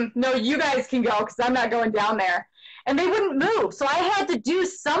 no, you guys can go, because I'm not going down there. And they wouldn't move, so I had to do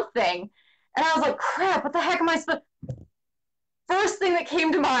something. And I was like, crap, what the heck am I supposed to? First thing that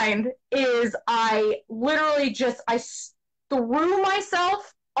came to mind is I literally I threw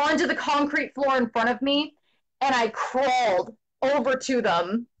myself onto the concrete floor in front of me, and I crawled over to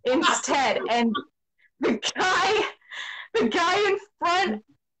them instead. And the The guy in front,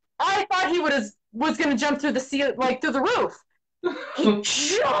 I thought he was going to jump through the ceiling, like through the roof. He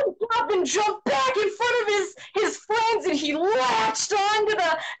jumped up and jumped back in front of his friends, and he latched onto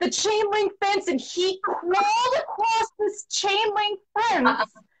the chain link fence, and he crawled across this chain link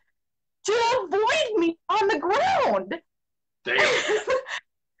fence to avoid me on the ground. Damn.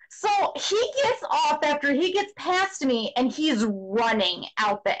 So he gets off after he gets past me, and he's running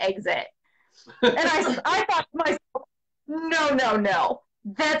out the exit. And I thought to myself, no,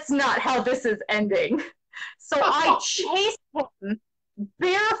 that's not how this is ending. So I chased him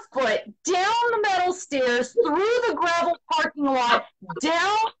barefoot down the metal stairs, through the gravel parking lot,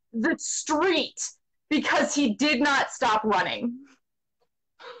 down the street, because he did not stop running.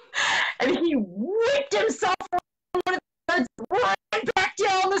 And he whipped himself from one of the beds, running back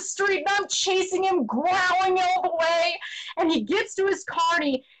down the street, and I'm chasing him, growling all the way. And he gets to his car,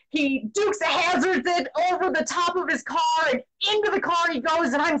 and he Dukes a Hazzards it over the top of his car, and into the car he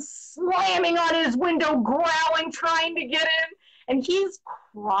goes, and I'm slamming on his window, growling, trying to get in, and he's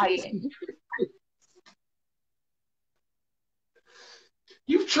crying.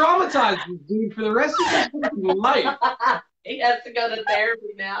 You've traumatized this dude for the rest of his life. He has to go to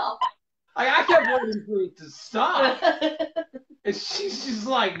therapy now. I kept waiting for it to stop. And she's just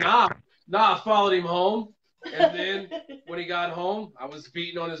like, nah, I followed him home. And then when he got home, I was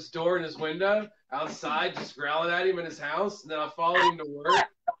beating on his door and his window outside, just growling at him in his house. And then I followed him to work.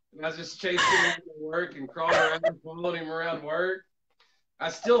 And I was just chasing him to work and crawling around and following him around work. I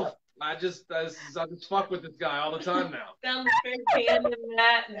just fuck with this guy all the time now. Found the spare can in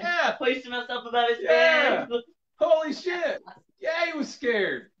that and hoisted myself above his bed. Holy shit. Yeah, he was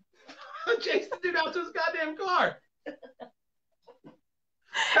scared. I chased the dude out to his goddamn car.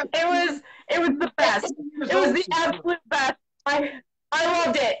 It was the best. It was the absolute best. I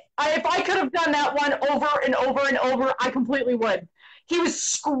loved it. If I could have done that one over and over and over, I completely would. He was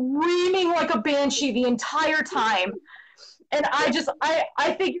screaming like a banshee the entire time. And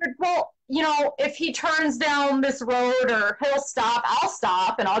I figured, well, if he turns down this road or he'll stop, I'll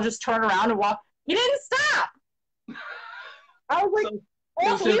stop, and I'll just turn around and walk. He didn't stop. I was like,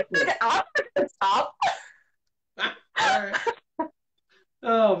 well, he said, I'm not going to stop. All right.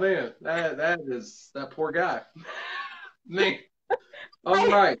 Oh, man. That poor guy. Man. All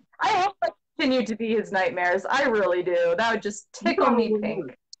right. I hope I continue to be his nightmares. I really do. That would just tickle me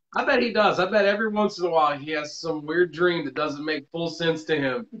pink. I bet he does. I bet every once in a while he has some weird dream that doesn't make full sense to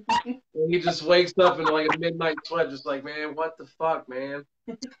him. And he just wakes up in like a midnight sweat, just like, man, what the fuck, man?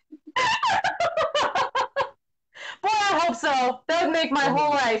 Boy, I hope so. That would make my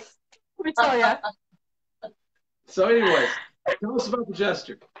whole life. Let me tell you. So anyways, tell us about the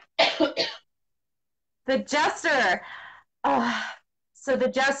Jester. The Jester. So the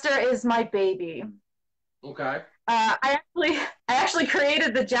Jester is my baby. Okay. I actually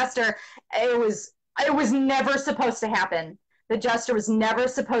created the Jester. It was never supposed to happen. The Jester was never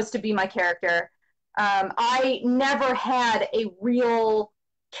supposed to be my character. I never had a real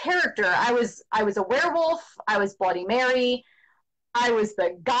character. I was a werewolf. I was Bloody Mary. I was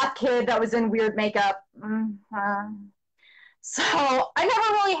the goth kid that was in weird makeup. So I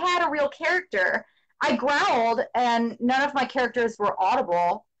never really had a real character. I growled, and none of my characters were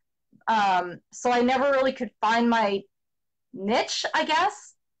audible. So I never really could find my niche, I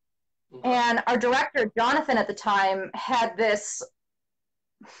guess. Mm-hmm. And our director, Jonathan, at the time, had this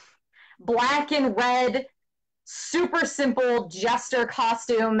black and red, super simple Jester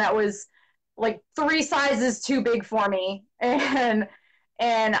costume that was like 3 sizes too big for me. And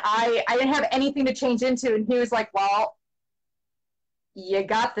I didn't have anything to change into. And he was like, well, you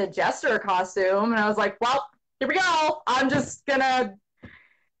got the Jester costume. And I was like, well, here we go. I'm just gonna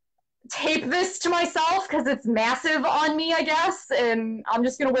tape this to myself because it's massive on me, I guess, and I'm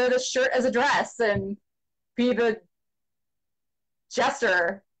just gonna wear this shirt as a dress and be the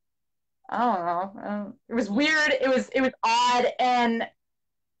Jester. I don't know. It was weird. It was odd. And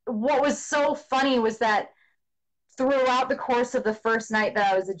what was so funny was that throughout the course of the first night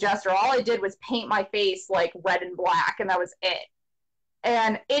that I was a Jester, all I did was paint my face like red and black, and that was it.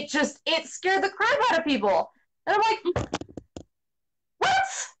 And it scared the crap out of people. And I'm like, what?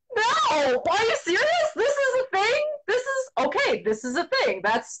 No, are you serious? This is a thing? This is a thing.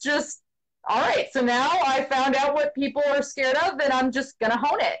 That's just, all right. So now I found out what people are scared of, and I'm just going to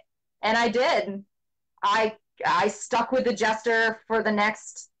hone it. And I did. I stuck with the Jester for the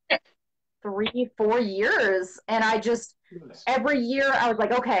next 3-4 years. And every year I was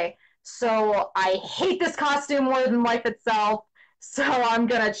like, okay, so I hate this costume more than life itself. So I'm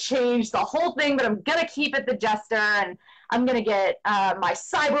going to change the whole thing, but I'm going to keep it the Jester, and I'm going to get my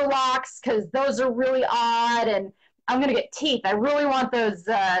cyber locks because those are really odd, and I'm gonna get teeth. I really want those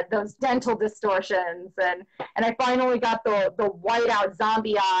dental distortions, and I finally got the white out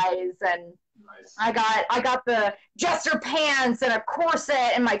zombie eyes, and Nice. I got the jester pants and a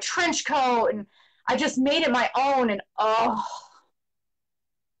corset and my trench coat, and I just made it my own. And oh,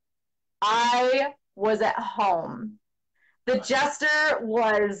 I was at home. The jester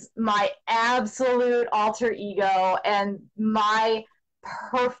was my absolute alter ego and my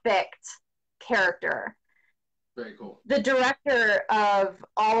perfect character. Very cool. The director of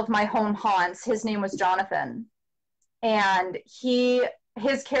all of my home haunts, his name was Jonathan, and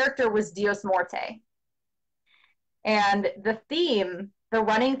his character was Dios Morte. And the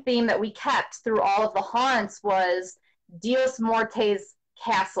running theme that we kept through all of the haunts was Dios Morte's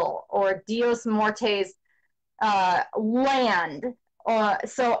castle, or Dios Morte's land.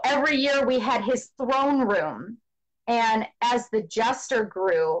 So every year we had his throne room, and as the jester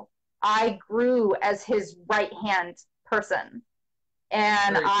grew, I grew as his right hand person,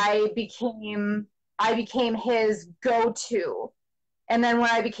 and I became his go-to. And then when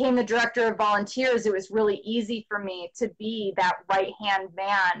I became the director of volunteers, it was really easy for me to be that right hand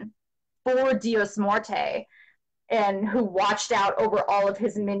man for Dios Morte, and who watched out over all of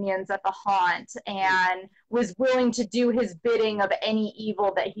his minions at the haunt and was willing to do his bidding of any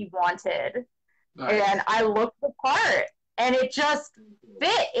evil that he wanted. Nice. And I looked the part, and it just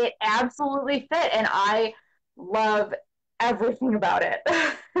fit. It absolutely fit, and I love everything about it.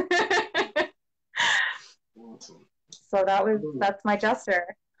 Awesome. So that's my jester.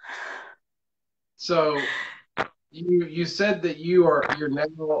 So you said that you're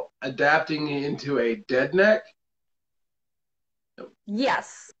now adapting into a dead neck.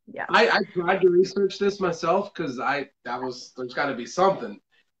 Yes. Yeah. I tried to research this myself because there's got to be something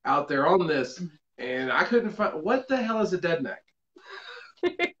out there on this, and I couldn't find what the hell is a dead neck.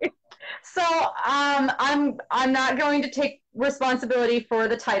 So I'm not going to take responsibility for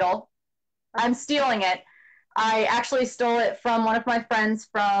the title. I'm stealing it. I actually stole it from one of my friends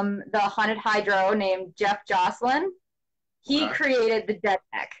from the Haunted Hydro named Jeff Jocelyn. He created the dead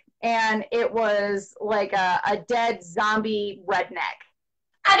neck, and it was like a dead zombie redneck.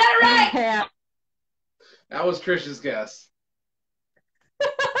 I got it right! Yeah. That was Trish's guess.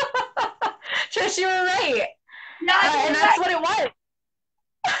 Trish, you were right. No, and that's what it was.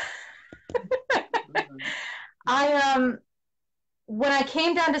 When I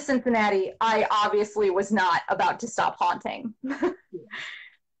came down to Cincinnati, I obviously was not about to stop haunting.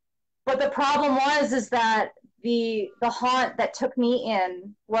 But the problem is that the haunt that took me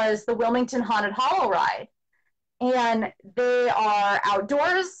in was the Wilmington Haunted Hollow ride. And they are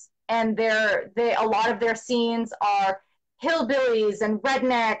outdoors, and a lot of their scenes are hillbillies and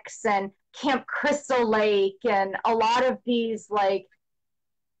rednecks and Camp Crystal Lake, and a lot of these like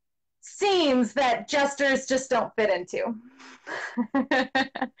scenes that jesters just don't fit into.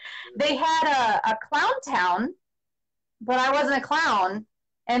 They had a clown town, but I wasn't a clown,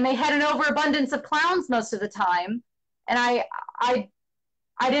 and they had an overabundance of clowns most of the time, and I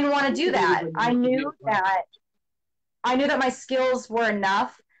didn't want to do that. I knew that my skills were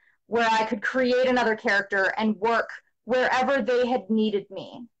enough where I could create another character and work wherever they had needed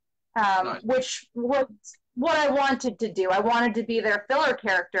me, which was what I wanted to do. I wanted to be their filler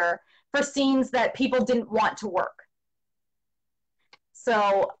character for scenes that people didn't want to work.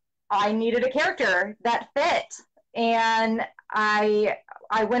 So I needed a character that fit, and I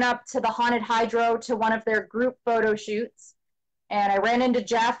went up to the Haunted Hydro to one of their group photo shoots, and I ran into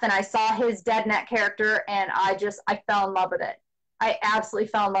Jeff, and I saw his dead net character, and I fell in love with it. I absolutely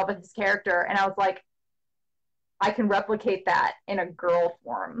fell in love with his character, and I was like, I can replicate that in a girl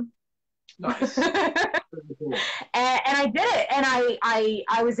form. Nice. and I did it, and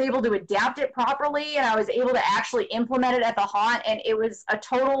I was able to adapt it properly, and I was able to actually implement it at the haunt, and it was a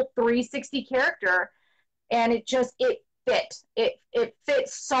total 360 character, and it fit. It fit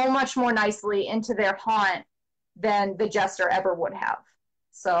so much more nicely into their haunt than the jester ever would have.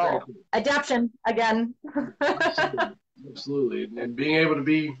 So adaptation again. Absolutely. And being able to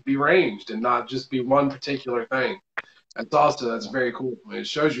be ranged and not just be one particular thing. That's very cool. It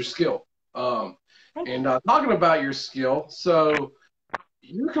shows your skill. And talking about your skill, so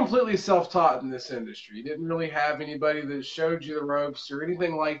you're completely self-taught in this industry. You didn't really have anybody that showed you the ropes or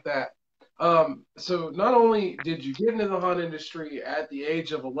anything like that. So not only did you get into the hunt industry at the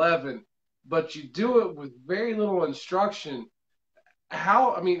age of 11, but you do it with very little instruction.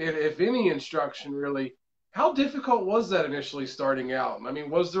 If any instruction really, how difficult was that initially starting out? I mean,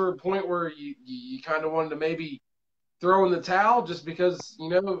 was there a point where you kind of wanted to maybe throw in the towel just because,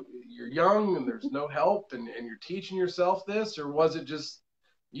 you're young and there's no help and you're teaching yourself this? Or was it just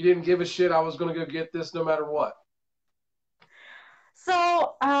you didn't give a shit, I was going to go get this no matter what?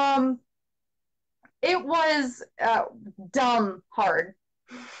 So, it was dumb hard.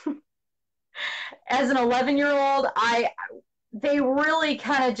 As an 11-year-old, they really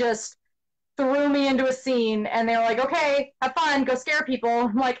kind of just threw me into a scene, and they were like, "Okay, have fun, go scare people."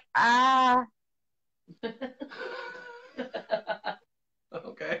 I'm like,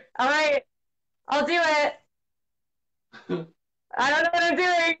 Okay. all right, I'll do it. I don't know what I'm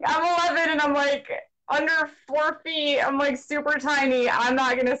doing. I'm 11 and I'm like under 4 feet. I'm like super tiny. I'm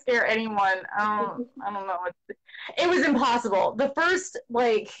not gonna scare anyone. I don't know. It was impossible. The first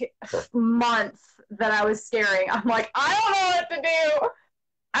like month that I was scaring, I'm like, I don't know what to do.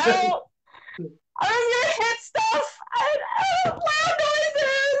 I don't. I was gonna hit stuff. Loud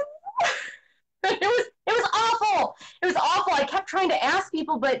noises. It was awful. It was awful. I kept trying to ask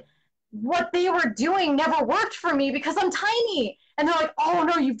people, but what they were doing never worked for me because I'm tiny. And they're like, "Oh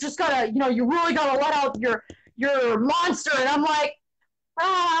no, you've just gotta, you really gotta let out your monster." And I'm like,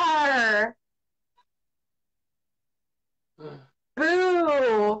 "Ah,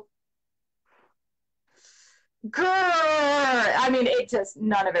 boo, grr." I mean, it just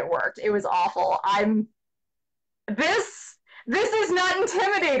none of it worked. It was awful. This is not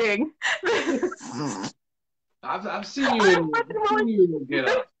intimidating. I've seen you get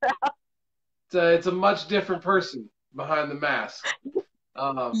up. It's a much different person behind the mask.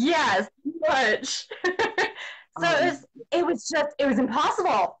 Yes, much. So it was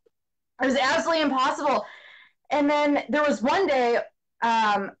impossible. It was absolutely impossible. And then there was one day,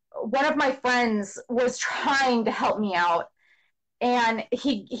 one of my friends was trying to help me out, and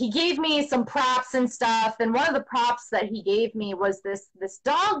he gave me some props and stuff. And one of the props that he gave me was this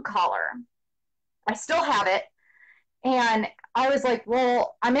dog collar. I still have it. And I was like,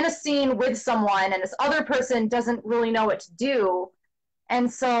 well, I'm in a scene with someone, and this other person doesn't really know what to do.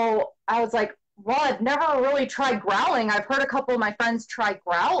 And so I was like, well, I've never really tried growling. I've heard a couple of my friends try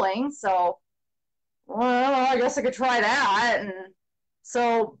growling, so well, I guess I could try that. And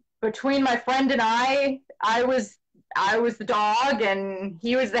so between my friend and I was the dog and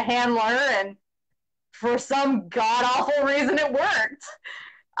he was the handler, and for some god awful reason it worked.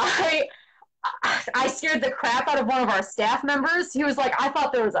 I scared the crap out of one of our staff members. He was like, "I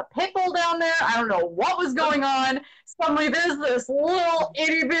thought there was a pit bull down there. I don't know what was going on." Suddenly there's this little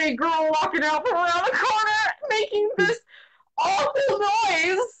itty bitty girl walking out from around the corner making this awful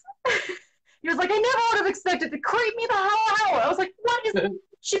noise. He was like, "I never would have expected to creep me the hell out." I was like, "What is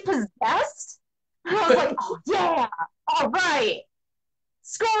she possessed?" And I was like, "Oh yeah, all right.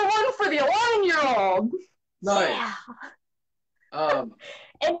 Score 1 for the 11-year-old." Nice. Yeah.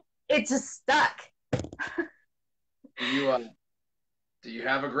 And it just stuck. Do you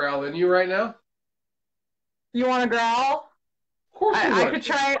have a growl in you right now? You want to growl? Of course I could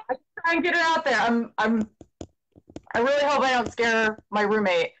try and get it out there. I really hope I don't scare my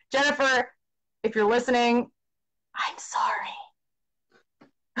roommate. Jennifer, if you're listening, I'm sorry.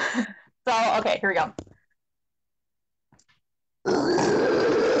 So, okay, here we go.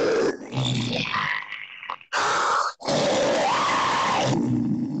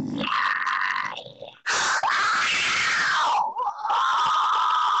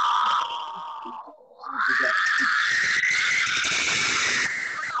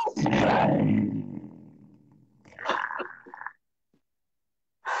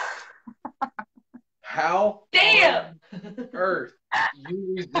 How Damn! on earth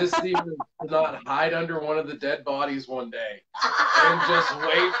you resisting to not hide under one of the dead bodies one day and just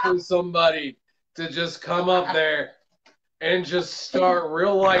wait for somebody to just come up there and just start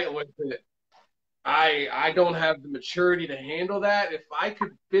real light with it? I don't have the maturity to handle that. If I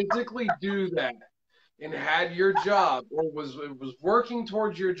could physically do that and had your job or was working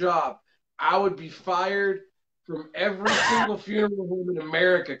towards your job, I would be fired from every single funeral home in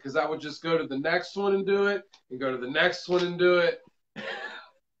America because I would just go to the next one and do it and go to the next one and do it.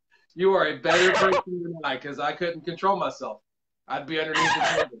 You are a better person than I because I couldn't control myself. I'd be underneath the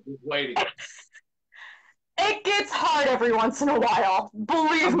table just waiting. It gets hard every once in a while.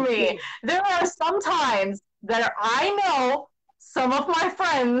 Believe me, there are some times that I know some of my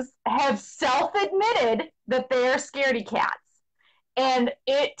friends have self-admitted that they are scaredy cats. And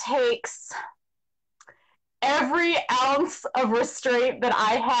it takes every ounce of restraint that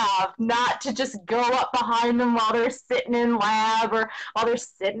I have not to just go up behind them while they're sitting in lab or while they're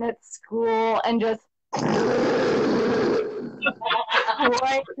sitting at school and just right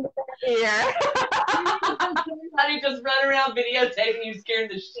here. Somebody just run around videotaping you scaring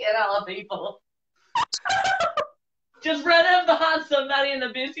the shit out of people. Just run up behind somebody in a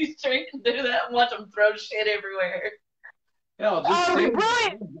busy street and do that and watch them throw shit everywhere. Hell, just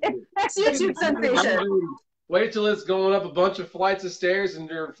brilliant! It's next YouTube sensation. Wait till it's going up a bunch of flights of stairs and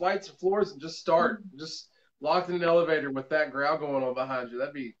there are flights of floors and just start. Just locked in an elevator with that growl going on behind you.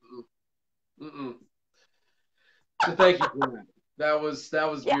 That'd be mm-mm. So thank you for that. That was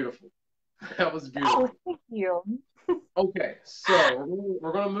Yeah. beautiful. That was beautiful. Oh, thank you. Okay, so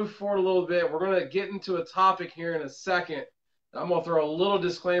we're gonna move forward a little bit. We're gonna get into a topic here in a second. I'm gonna throw a little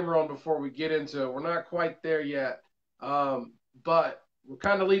disclaimer on before we get into it. We're not quite there yet, but we're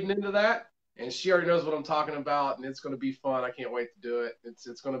kind of leading into that, and she already knows what I'm talking about, and it's gonna be fun. I can't wait to do it.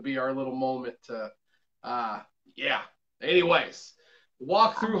 It's gonna be our little moment to, yeah. Anyways,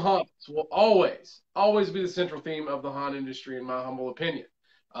 walk-through haunts will always be the central theme of the haunt industry, in my humble opinion.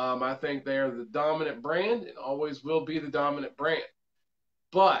 I think they are the dominant brand and always will be the dominant brand.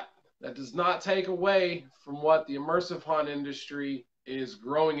 But that does not take away from what the immersive haunt industry is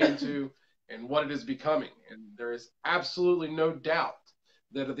growing into and what it is becoming. And there is absolutely no doubt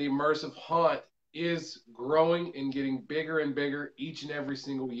that the immersive haunt is growing and getting bigger and bigger each and every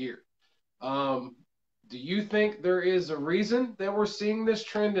single year. Do you think there is a reason that we're seeing this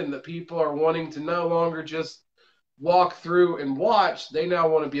trend and that people are wanting to no longer just walk through and watch, they now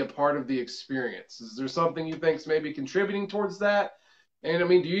want to be a part of the experience? Is there something you think is maybe contributing towards that? And I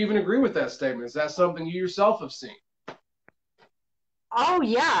mean, do you even agree with that statement? Is that something you yourself have seen? Oh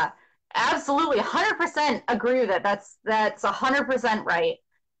yeah, absolutely. 100% agree with it. That's 100% right.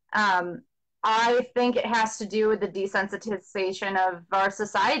 Um, I think it has to do with the desensitization of our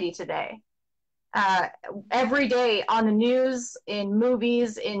society today. Uh, every day on the news, in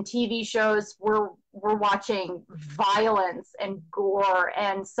movies, in TV shows, we're watching violence and gore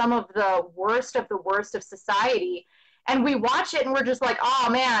and some of the worst of society. And we watch it and we're just like, oh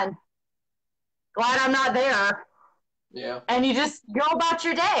man, glad I'm not there. Yeah. And you just go about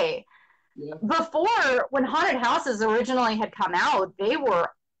your day. Yeah. Before, when haunted houses originally had come out, they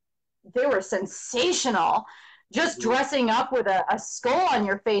were sensational. Just dressing up with a skull on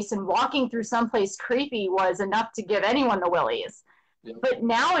your face and walking through someplace creepy was enough to give anyone the willies. Yeah. But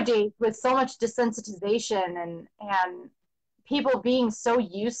nowadays, with so much desensitization and people being so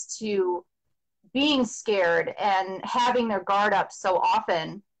used to being scared and having their guard up so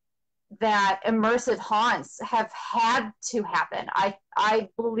often, that immersive haunts have had to happen. I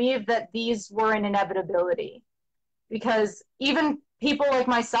believe that these were an inevitability, because even people like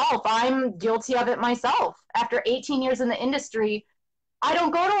myself, I'm guilty of it myself. After 18 years in the industry, I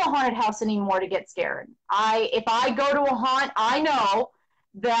don't go to a haunted house anymore to get scared. If I go to a haunt, I know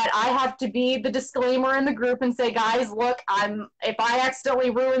that I have to be the disclaimer in the group and say, guys, look, if I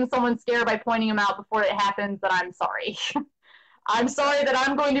accidentally ruin someone's scare by pointing them out before it happens, then I'm sorry. I'm sorry that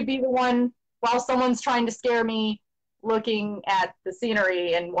I'm going to be the one while someone's trying to scare me, looking at the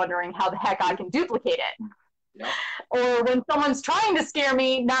scenery and wondering how the heck I can duplicate it. Yeah. Or when someone's trying to scare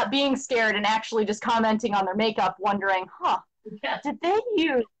me, not being scared and actually just commenting on their makeup, wondering, did they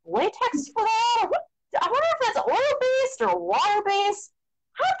use latex for that? I wonder if that's oil-based or water-based.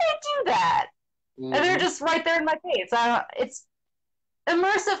 How'd they do that? Mm-hmm. And they're just right there in my face. It's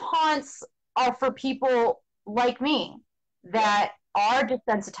immersive haunts are for people like me that are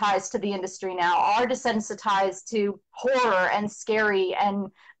desensitized to the industry now, are desensitized to horror and scary and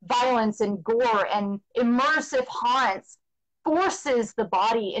violence and gore, and immersive haunts forces the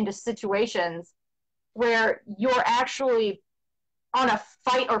body into situations where you're actually on a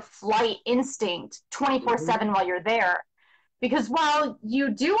fight or flight instinct 24/7 while you're there. Because while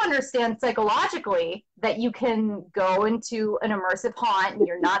you do understand psychologically that you can go into an immersive haunt and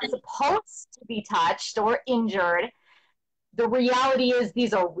you're not supposed to be touched or injured, the reality is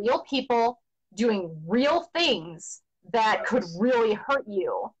these are real people doing real things that could really hurt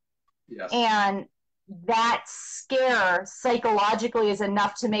you. Yes. And that scare psychologically is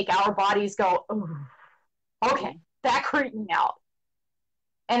enough to make our bodies go, okay, that creeped me out.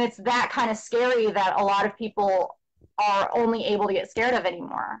 And it's that kind of scary that a lot of people are only able to get scared of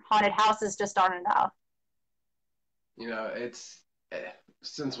anymore. Haunted houses just aren't enough. You know,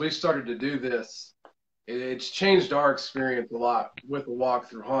 since we started to do this, it's changed our experience a lot with the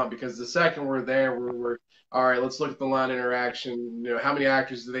walkthrough haunt, because the second we're there, we're all right, let's look at the line interaction. You know, how many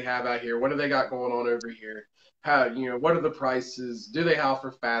actors do they have out here? What do they got going on over here? What are the prices? Do they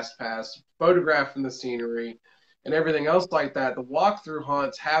offer fast pass? Photographing the scenery and everything else like that. The walkthrough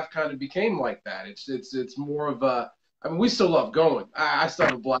haunts have kind of became like that. It's more of a, I mean, we still love going. I still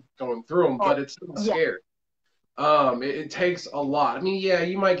have a blast going through them, but it's still scary. It takes a lot. I mean, yeah,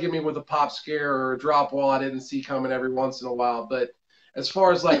 you might get me with a pop scare or a drop wall I didn't see coming every once in a while, but as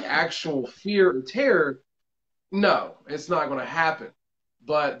far as like actual fear or terror, no, it's not going to happen.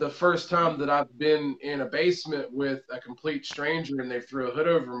 But the first time that I've been in a basement with a complete stranger and they threw a hood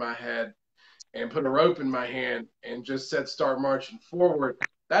over my head, and put a rope in my hand and just said start marching forward,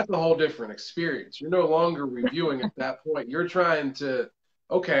 that's a whole different experience. You're no longer reviewing at that point. You're trying to,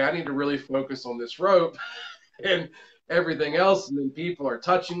 okay, I need to really focus on this rope and everything else, and then people are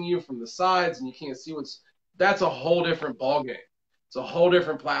touching you from the sides and you can't see what's, that's a whole different ball game. It's a whole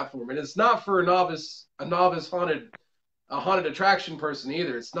different platform, and it's not for a novice haunted attraction person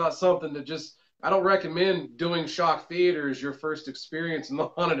either. It's not something to just, I don't recommend doing shock theater as your first experience in the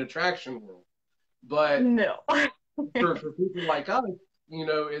haunted attraction world. But No. for people like us, you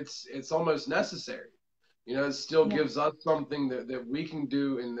know, it's almost necessary. You know, it still gives us something that we can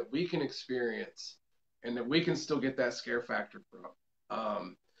do and that we can experience and that we can still get that scare factor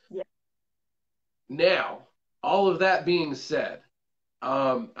from. Now, all of that being said,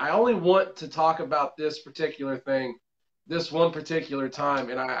 I only want to talk about this particular thing this one particular time,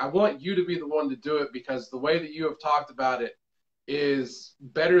 and I want you to be the one to do it because the way that you have talked about it is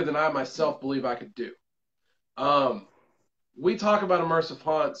better than I myself believe I could do. We talk about immersive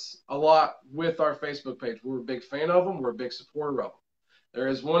haunts a lot with our Facebook page. We're a big fan of them. We're a big supporter of them. There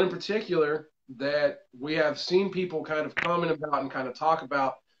is one in particular that we have seen people kind of comment about and kind of talk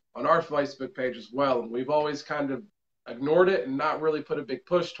about on our Facebook page as well. And we've always kind of ignored it and not really put a big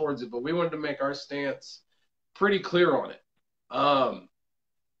push towards it, but we wanted to make our stance pretty clear on it.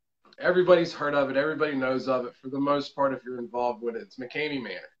 Everybody's heard of it. Everybody knows of it for the most part if you're involved with it. It's Mckamey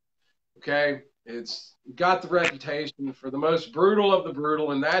Manor. Okay? It's got the reputation for the most brutal of the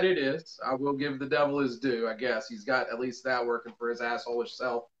brutal, and that it is. I will give the devil his due, I guess. He's got at least that working for his asshole-ish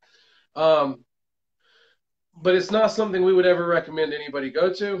self. But it's not something we would ever recommend anybody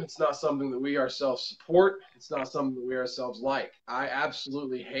go to. It's not something that we ourselves support. It's not something that we ourselves like. I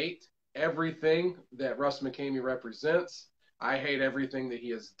absolutely hate everything that Russ Mckamey represents. I hate everything that he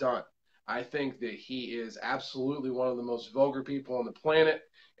has done. I think that he is absolutely one of the most vulgar people on the planet,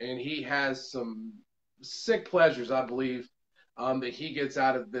 and he has some sick pleasures, I believe, that he gets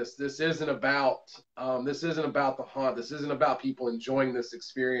out of this. This isn't about the haunt. This isn't about people enjoying this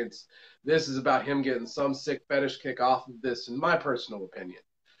experience. This is about him getting some sick fetish kick off of this, in my personal opinion.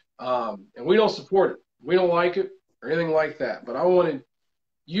 And we don't support it. We don't like it or anything like that. But I wanted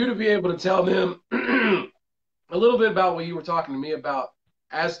you to be able to tell them a little bit about what you were talking to me about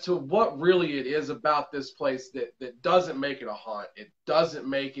as to what really it is about this place that doesn't make it a haunt. It doesn't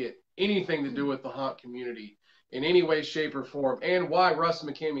make it anything to do with the haunt community in any way, shape, or form, and why Russ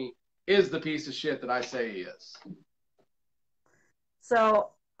Mckamey is the piece of shit that I say he is.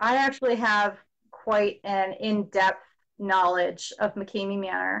 So I actually have quite an in-depth knowledge of Mckamey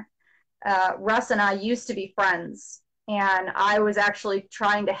Manor. Russ and I used to be friends, and I was actually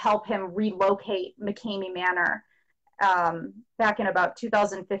trying to help him relocate Mckamey Manor back in about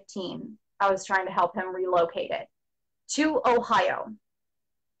 2015. I was trying to help him relocate it to Ohio.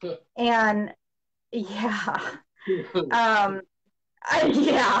 And yeah,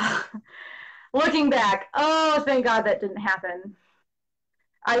 yeah. Looking back, oh, thank God that didn't happen.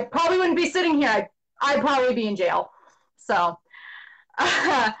 I probably wouldn't be sitting here. I'd probably be in jail. So,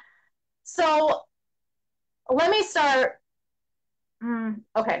 so let me start.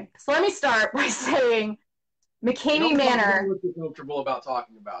 Okay, so let me start by saying Mckamey Manor. What you're comfortable about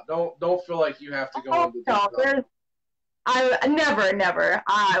talking about. Don't feel like you have to go into detail. Never.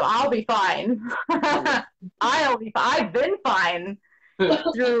 I'll be fine. I've been fine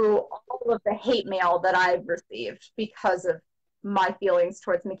through all of the hate mail that I've received because of my feelings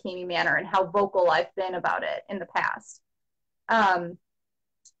towards Mckamey Manor and how vocal I've been about it in the past. I'm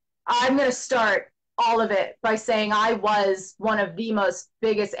going to start all of it by saying I was one of the most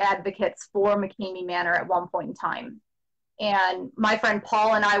biggest advocates for Mckamey Manor at one point in time. And my friend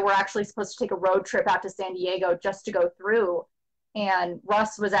Paul and I were actually supposed to take a road trip out to San Diego just to go through. And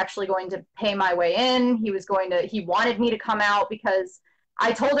Russ was actually going to pay my way in. He wanted me to come out because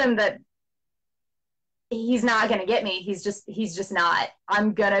I told him that he's not going to get me. He's just not.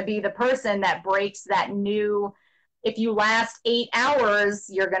 I'm going to be the person that breaks that new, if you last 8 hours,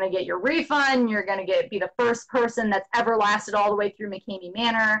 you're going to get your refund. You're going to be the first person that's ever lasted all the way through Mckamey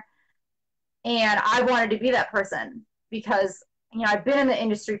Manor. And I wanted to be that person because, I've been in the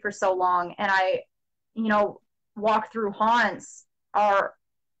industry for so long, and I, walk through haunts are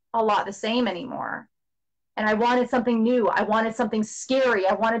a lot the same anymore. And I wanted something new. I wanted something scary.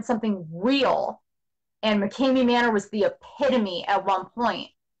 I wanted something real. And Mckamey Manor was the epitome at one point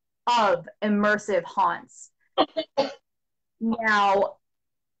of immersive haunts. Now,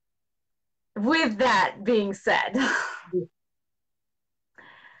 with that being said,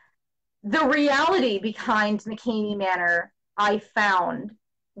 the reality behind Mckamey Manor, I found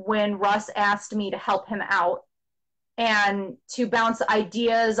when Russ asked me to help him out, and to bounce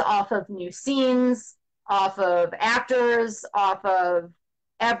ideas off of new scenes, off of actors, off of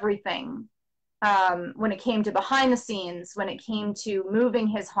everything. When it came to behind the scenes, when it came to moving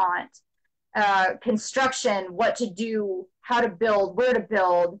his haunt, construction, what to do, how to build, where to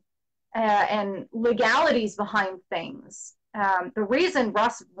build, and legalities behind things. The reason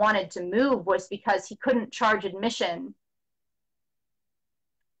Russ wanted to move was because he couldn't charge admission.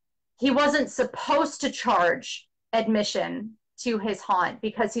 He wasn't supposed to charge admission to his haunt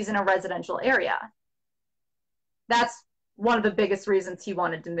because he's in a residential area. That's one of the biggest reasons he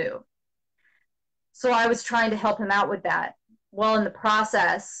wanted to move. So I was trying to help him out with that. Well, in the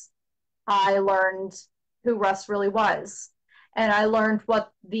process, I learned who Russ really was. And I learned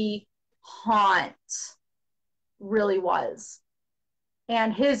what the haunt really was.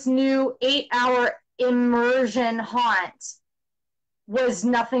 And his new 8-hour immersion haunt was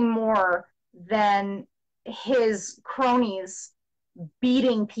nothing more than his cronies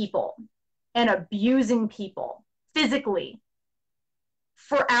beating people and abusing people physically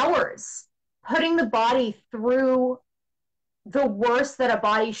for hours, putting the body through the worst that a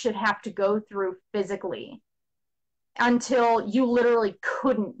body should have to go through physically until you literally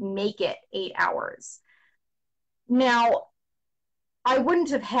couldn't make it 8 hours. Now, I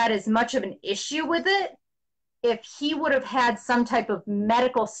wouldn't have had as much of an issue with it if he would have had some type of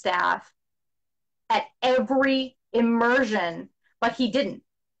medical staff at every immersion, but he didn't.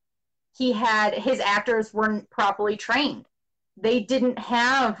 His actors weren't properly trained. They didn't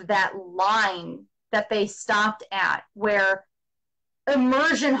have that line that they stopped at where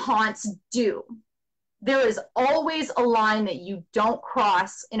immersion haunts do. There is always a line that you don't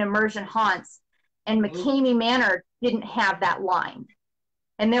cross in immersion haunts, and Mckamey Manor didn't have that line.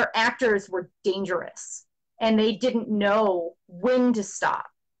 And their actors were dangerous, and they didn't know when to stop.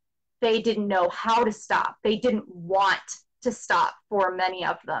 They didn't know how to stop. They didn't want to stop for many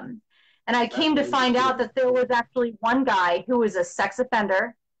of them. And I came to find out that there was actually one guy who was a sex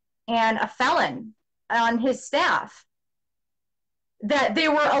offender and a felon on his staff that they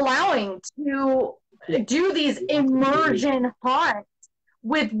were allowing to do these immersion haunts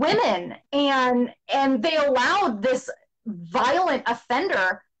with women. And they allowed this violent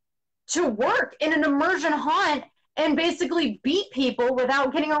offender to work in an immersion haunt and basically beat people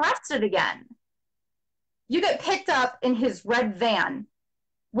without getting arrested again. You get picked up in his red van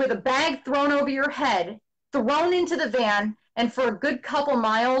with a bag thrown over your head, thrown into the van, and for a good couple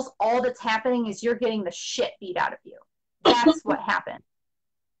miles, all that's happening is you're getting the shit beat out of you. That's what happened.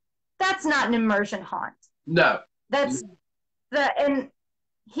 That's not an immersion haunt. No. And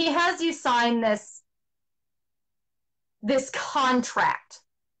he has you sign this contract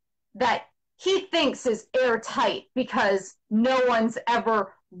that he thinks is airtight because no one's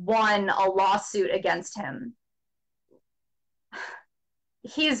ever won a lawsuit against him.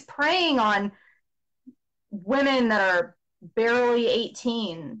 He's preying on women that are barely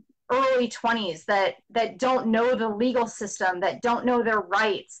 18, early 20s, that don't know the legal system, that don't know their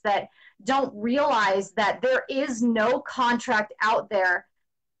rights, that don't realize that there is no contract out there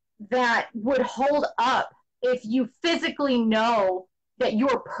that would hold up if you physically know that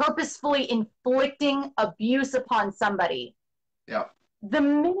you're purposefully inflicting abuse upon somebody. Yeah. The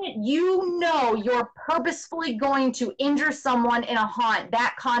minute you know you're purposefully going to injure someone in a haunt,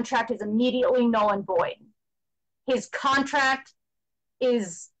 that contract is immediately null and void. His contract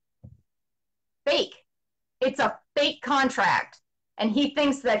is fake. It's a fake contract. And he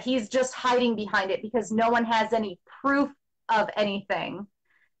thinks that he's just hiding behind it because no one has any proof of anything.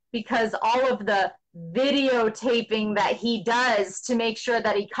 Because all of the videotaping that he does to make sure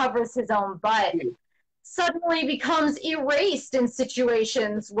that he covers his own butt suddenly becomes erased in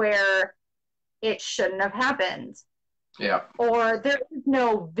situations where it shouldn't have happened. Yeah. Or there is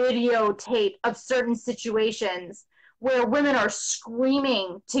no videotape of certain situations where women are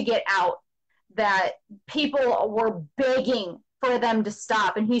screaming to get out, that people were begging for them to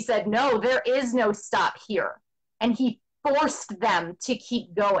stop. And he said, no, there is no stop here. And he forced them to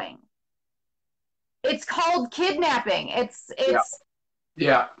keep going. It's called kidnapping. It's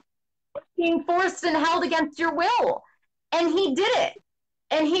Yeah. being forced and held against your will. And he did it.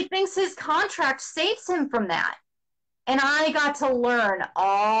 And he thinks his contract saves him from that. And I got to learn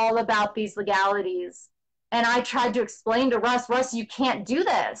all about these legalities. And I tried to explain to Russ, you can't do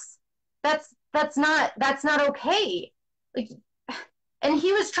this. That's not okay. Like, and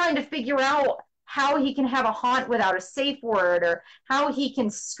he was trying to figure out how he can have a haunt without a safe word, or how he can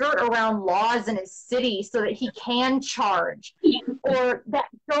skirt around laws in his city so that he can charge, or that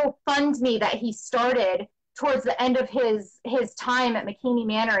GoFundMe that he started towards the end of his time at Mckamey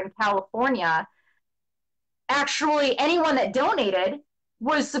Manor in California. actually anyone that donated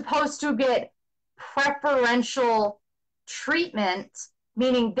was supposed to get preferential treatment,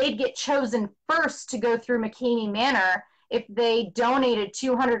 meaning they'd get chosen first to go through Mckamey Manor if they donated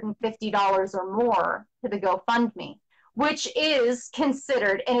 $250 or more to the GoFundMe, which is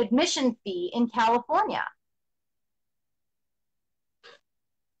considered an admission fee in California.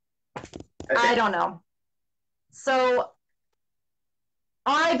 I don't know. So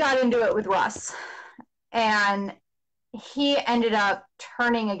I got into it with Russ, and he ended up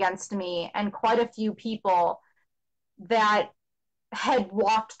turning against me and quite a few people that had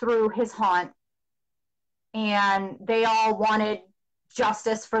walked through his haunt, and they all wanted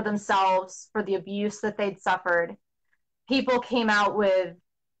justice for themselves for the abuse that they'd suffered. People came out with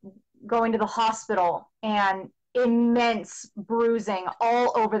going to the hospital and immense bruising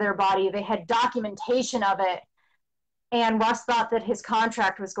all over their body. They had documentation of it, and Russ thought that his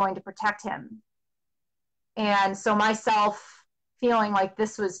contract was going to protect him. And so myself feeling like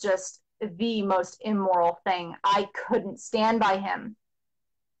this was just the most immoral thing, I couldn't stand by him.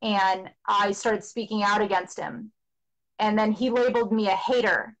 And I started speaking out against him. And then he labeled me a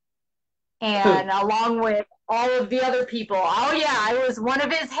hater. And along with all of the other people, oh yeah, I was one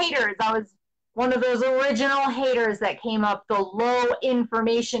of his haters. I was one of those original haters that came up, the low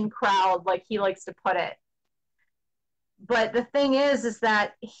information crowd, like he likes to put it. But the thing is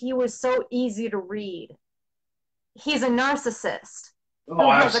that he was so easy to read. He's a narcissist.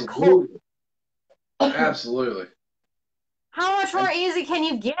 Oh, absolutely. Absolutely. How much more easy can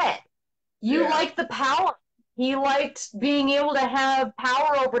you get? You like the power. He liked being able to have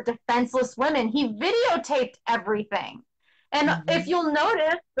power over defenseless women. He videotaped everything. And if you'll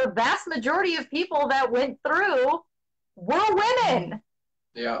notice, the vast majority of people that went through were women.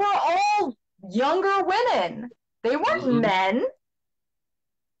 Yeah. Were all younger women. They weren't men.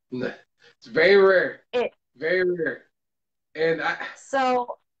 It's very rare. Very rare. And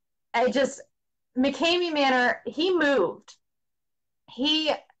Mckamey Manor, he moved.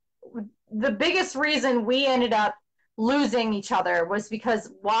 The biggest reason we ended up losing each other was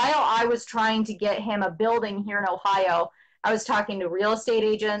because while I was trying to get him a building here in Ohio, I was talking to real estate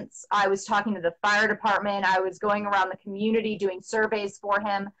agents, I was talking to the fire department, I was going around the community doing surveys for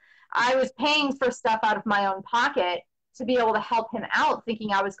him. I was paying for stuff out of my own pocket to be able to help him out,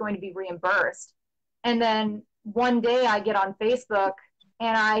 thinking I was going to be reimbursed. And then one day I get on Facebook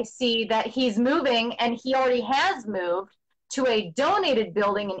and I see that he's moving, and he already has moved to a donated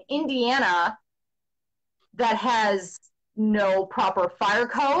building in Indiana that has no proper fire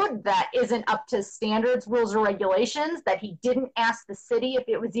code, that isn't up to standards, rules, or regulations, that he didn't ask the city if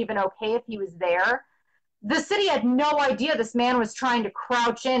it was even okay if he was there. The city had no idea this man was trying to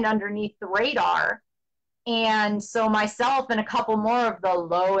crouch in underneath the radar. And so myself and a couple more of the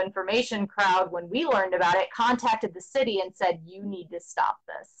low information crowd, when we learned about it, contacted the city and said, you need to stop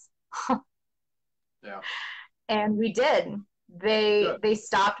this. Yeah. And we did. They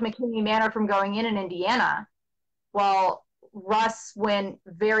stopped Mckamey Manor from going in Indiana. Well, Russ went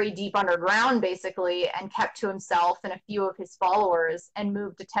very deep underground, basically, and kept to himself and a few of his followers and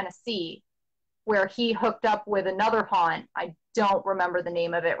moved to Tennessee, where he hooked up with another haunt. I don't remember the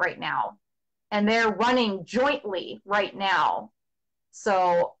name of it right now. And they're running jointly right now.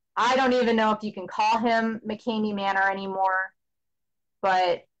 So I don't even know if you can call him Mckamey Manor anymore,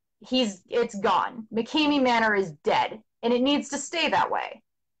 but it's gone. Mckamey Manor is dead, and it needs to stay that way,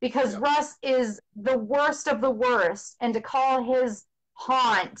 because Russ is the worst of the worst, and to call his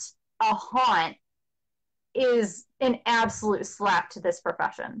haunt a haunt is an absolute slap to this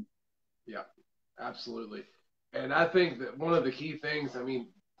profession. Yeah, absolutely. And I think that one of the key things, I mean,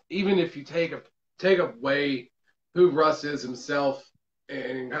 even if you take away who Russ is himself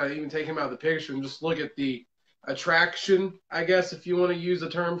and kind of even take him out of the picture and just look at the attraction, I guess, if you want to use a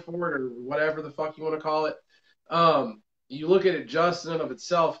term for it or whatever the fuck you want to call it, you look at it just in and of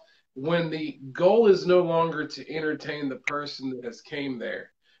itself, when the goal is no longer to entertain the person that has came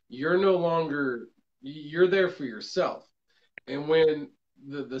there, you're there for yourself. And when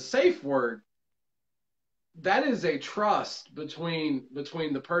the safe word, that is a trust between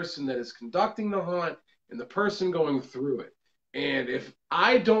the person that is conducting the haunt and the person going through it. And if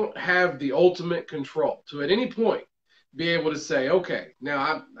I don't have the ultimate control to at any point be able to say, okay,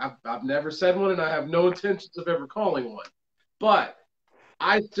 now I've never said one and I have no intentions of ever calling one, but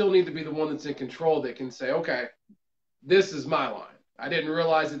I still need to be the one that's in control that can say, okay, this is my line. I didn't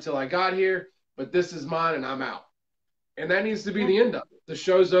realize it till I got here, but this is mine and I'm out. And that needs to be the end of it. The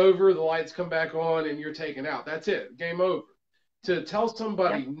show's over, the lights come back on, and you're taken out. That's it. Game over. To tell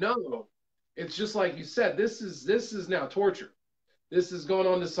somebody no, it's just like you said, this is now torture. This has gone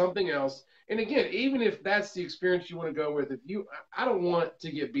on to something else, And again, even if that's the experience you want to go with, I don't want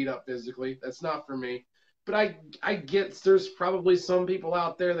to get beat up physically. That's not for me. But I get there's probably some people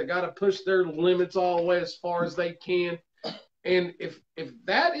out there that got to push their limits all the way as far as they can. And if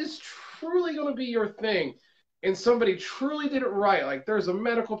that is truly going to be your thing, and somebody truly did it right, like there's a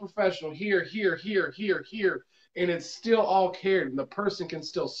medical professional here, and it's still all cared, and the person can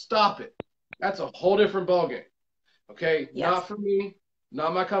still stop it, that's a whole different ballgame. Okay, Yes. Not for me,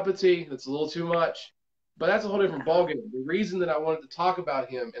 not my cup of tea. That's a little too much, but that's a whole different ballgame. The reason that I wanted to talk about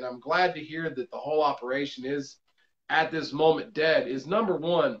him, and I'm glad to hear that the whole operation is at this moment dead, is number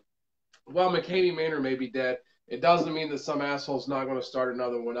one, while Mckamey Manor may be dead, it doesn't mean that some asshole's not going to start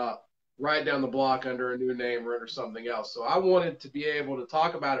another one up right down the block under a new name or under something else. So I wanted to be able to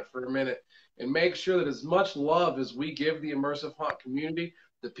talk about it for a minute and make sure that as much love as we give the immersive haunt community,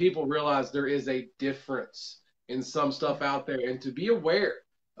 that people realize there is a difference in some stuff out there, and to be aware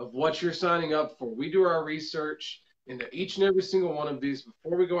of what you're signing up for. We do our research into each and every single one of these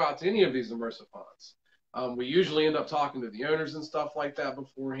before we go out to any of these immersive haunts. We usually end up talking to the owners and stuff like that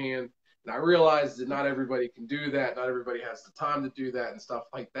beforehand. And I realize that not everybody can do that. Not everybody has the time to do that and stuff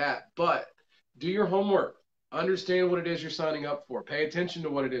like that. But do your homework. Understand what it is you're signing up for. Pay attention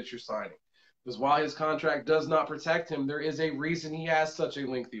to what it is you're signing. Because while his contract does not protect him, there is a reason he has such a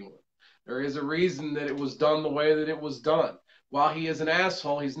lengthy one. There is a reason that it was done the way that it was done. While he is an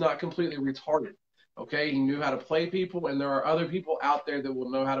asshole, he's not completely retarded. Okay? He knew how to play people, and there are other people out there that will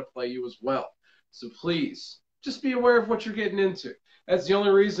know how to play you as well. So please, just be aware of what you're getting into. That's the only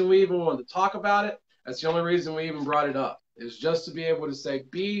reason we even wanted to talk about it. That's the only reason we even brought it up, is just to be able to say,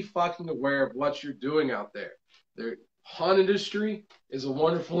 be fucking aware of what you're doing out there. The haunt industry is a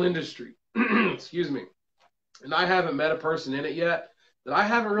wonderful industry. Excuse me. And I haven't met a person in it yet that I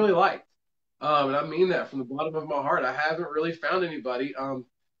haven't really liked. And I mean that from the bottom of my heart. I haven't really found anybody.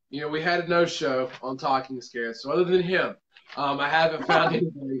 We had a no-show on Talking Scared. So other than him, I haven't found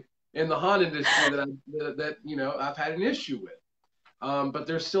anybody in the haunt industry that I've had an issue with. But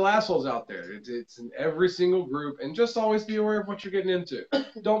there's still assholes out there. It's in every single group, and just always be aware of what you're getting into.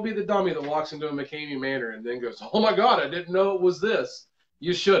 Don't be the dummy that walks into a Mckamey Manor and then goes, "Oh my God, I didn't know it was this."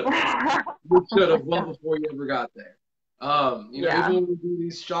 You should have. You should have well before you ever got there. Even when we do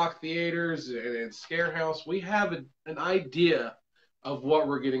these shock theaters and scare house, we have an idea of what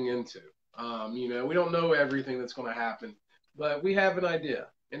we're getting into. We don't know everything that's going to happen, but we have an idea.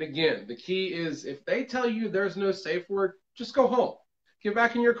 And again, the key is if they tell you there's no safe word, just go home. Get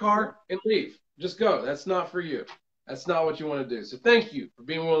back in your car and leave. Just go. That's not for you. That's not what you want to do. So thank you for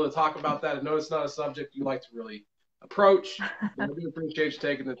being willing to talk about that. I know it's not a subject you like to really approach, but I do appreciate you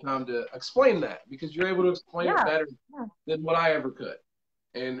taking the time to explain that, because you're able to explain it better than what I ever could,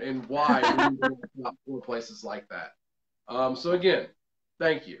 and why we don't have four places like that. So again,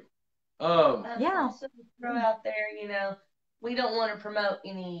 thank you. Also throw out there, we don't want to promote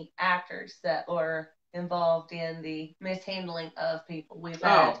any actors that are involved in the mishandling of people. We've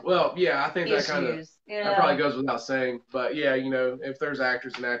had I think issues, that probably goes without saying. But yeah, if there's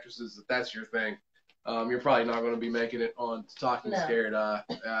actors and actresses that's your thing, you're probably not going to be making it on Talking Scared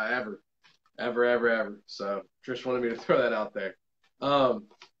ever. So Trish wanted me to throw that out there. All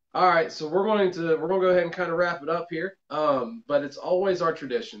right, so we're going to go ahead and kind of wrap it up here. But it's always our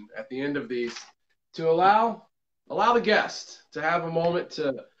tradition at the end of these to allow the guest to have a moment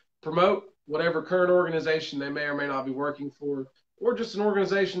to promote whatever current organization they may or may not be working for, or just an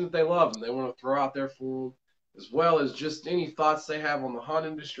organization that they love and they want to throw out there for them, as well as just any thoughts they have on the haunt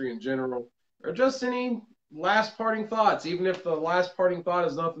industry in general, or just any last parting thoughts, even if the last parting thought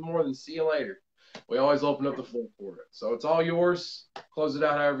is nothing more than see you later. We always open up the floor for it. So it's all yours. Close it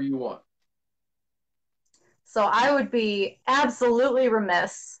out however you want. So I would be absolutely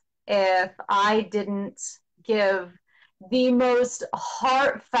remiss if I didn't give the most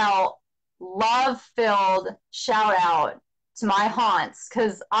heartfelt, love-filled shout out to my haunts,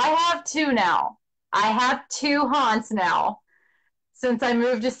 because I have two now. I have two haunts now. Since I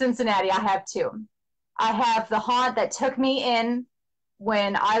moved to Cincinnati, I have two. I have the haunt that took me in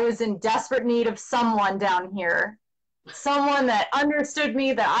when I was in desperate need of someone down here, someone that understood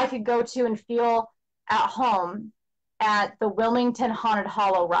me, that I could go to and feel at home, at the Wilmington Haunted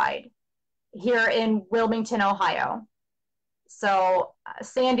Hollow ride here in Wilmington, Ohio. So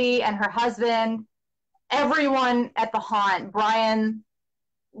Sandy and her husband, everyone at the haunt, Brian,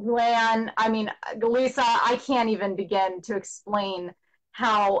 Luann, Lisa, I can't even begin to explain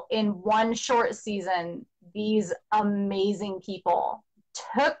how in one short season, these amazing people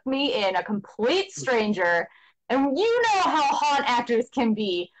took me in, a complete stranger. And you know how haunt actors can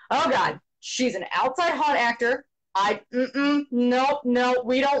be. Oh God, she's an outside haunt actor. Nope,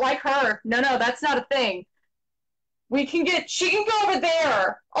 we don't like her. No, that's not a thing. She can go over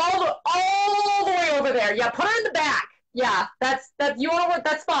there, all the way over there. Yeah, put her in the back. Yeah, you want to work,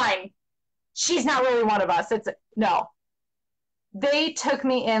 that's fine. She's not really one of us. No. They took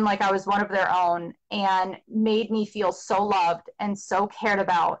me in like I was one of their own and made me feel so loved and so cared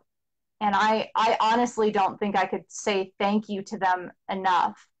about. And I honestly don't think I could say thank you to them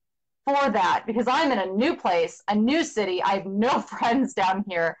enough for that, because I'm in a new place, a new city. I have no friends down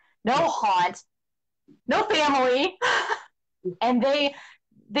here, no haunt, no family. And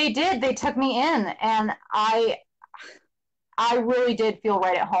they took me in, and I really did feel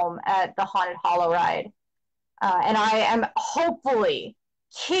right at home at the Haunted Hollow ride. And I am hopefully,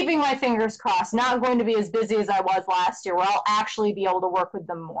 keeping my fingers crossed, not going to be as busy as I was last year, where I'll actually be able to work with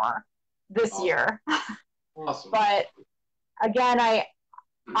them more this year. Awesome. But again,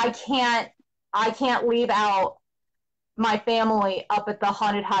 I can't leave out my family up at the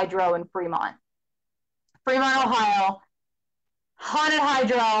Haunted Hydro in Fremont, Ohio. Haunted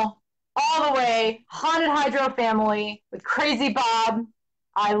Hydro, all the way. Haunted Hydro family with Crazy Bob.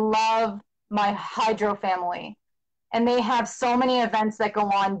 I love my Hydro family. And they have so many events that go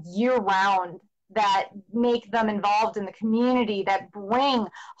on year round that make them involved in the community, that bring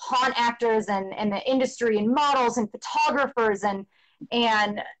haunt actors and the industry and models and photographers and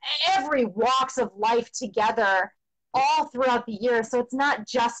every walks of life together all throughout the year. So it's not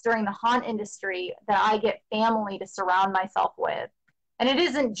just during the haunt industry that I get family to surround myself with. And it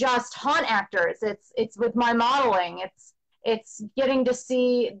isn't just haunt actors. It's with my modeling. It's getting to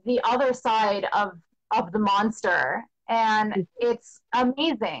see the other side of the monster. And it's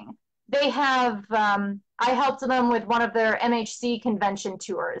amazing. They have, I helped them with one of their MHC convention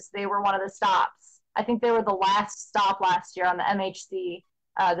tours. They were one of the stops. I think they were the last stop last year on the MHC,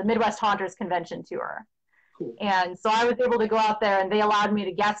 the Midwest Haunters Convention Tour. Cool. And so I was able to go out there, and they allowed me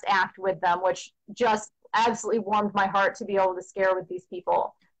to guest act with them, which just absolutely warmed my heart to be able to scare with these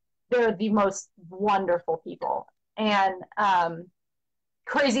people. They're the most wonderful people. And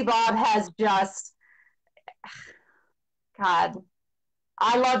Crazy Bob has just, God,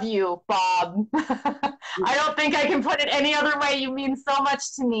 I love you, Bob. I don't think I can put it any other way. You mean so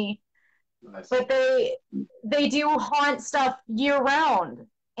much to me. Nice. But they do haunt stuff year round,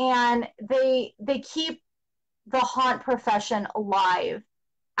 and they keep the haunt profession alive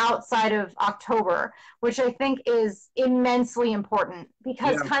outside of October, which I think is immensely important,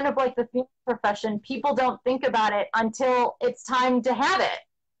 because kind of like the theater profession, people don't think about it until it's time to have it.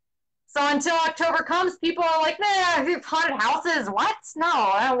 So until October comes, people are like, nah, haunted houses, what?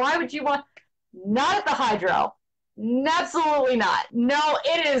 No, why would you want? Not at the Hydro. Absolutely not. No,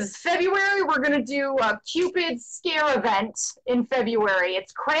 it is February. We're going to do a Cupid scare event in February.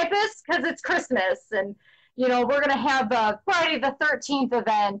 It's Krampus because it's Christmas. And, you know, we're going to have a Friday the 13th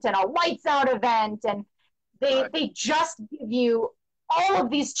event and a lights out event. And they just give you all of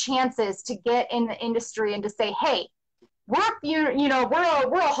these chances to get in the industry and to say, hey, we're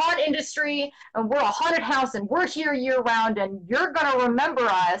a haunt industry, and we're a haunted house, and we're here year round, and you're going to remember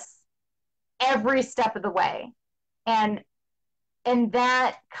us every step of the way. And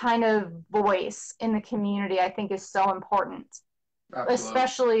that kind of voice in the community, I think, is so important. Absolutely.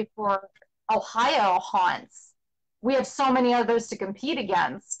 Especially for Ohio haunts. We have so many others to compete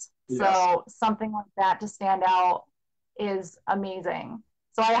against. Yes. So something like that to stand out is amazing.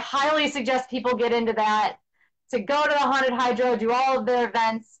 So I highly suggest people get into that, to go to the Haunted Hydro, do all of their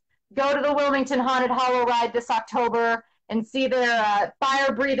events, go to the Wilmington Haunted Hollow ride this October and see their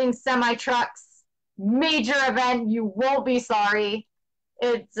fire-breathing semi-trucks. Major event. You won't be sorry.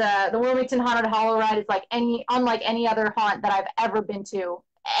 It's the Wilmington Haunted Hollow ride is unlike any other haunt that I've ever been to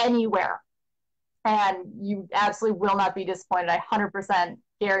anywhere. And you absolutely will not be disappointed. I 100%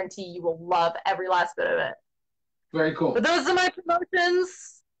 guarantee you will love every last bit of it. Very cool. But those are my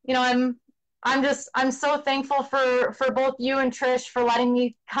promotions. You know, I'm so thankful for both you and Trish for letting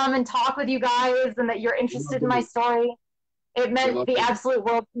me come and talk with you guys, and that you're interested in my story. It meant the absolute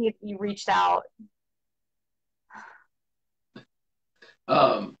world to me that you reached out.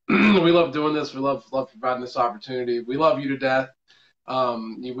 We love doing this. We love providing this opportunity. We love you to death.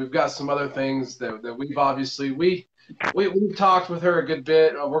 We've got some other things that we've obviously we've talked with her a good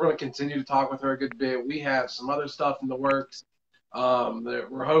bit. We're going to continue to talk with her a good bit. We have some other stuff in the works that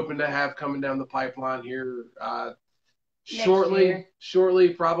we're hoping to have coming down the pipeline here shortly,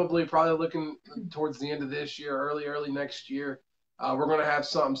 probably looking towards the end of this year, early next year. We're going to have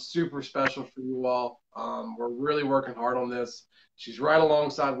something super special for you all. We're really working hard on this. She's right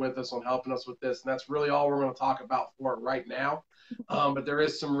alongside with us on helping us with this, and that's really all we're going to talk about for it right now. But there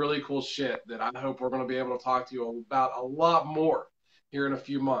is some really cool shit that I hope we're going to be able to talk to you about a lot more here in a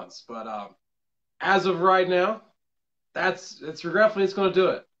few months. But as of right now, it's regretfully it's going to do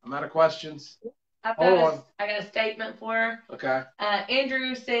it. I'm out of questions. I got a statement for her. Okay.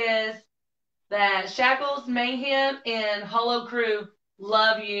 Andrew says that Shackles, Mayhem, and Hollow Crew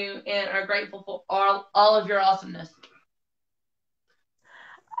love you and are grateful for all of your awesomeness.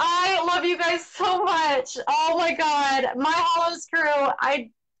 I love you guys so much. Oh my God. My Hollows crew,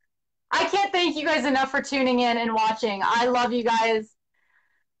 I can't thank you guys enough for tuning in and watching. I love you guys.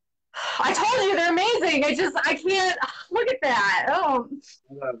 I told you they're amazing. I can't look at that. Oh.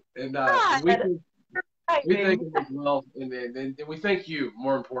 And we thank you as well, and we thank you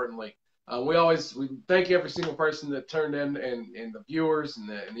more importantly. We thank every single person that turned in and the viewers and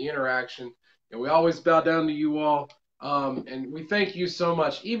the interaction, and we always bow down to you all. And we thank you so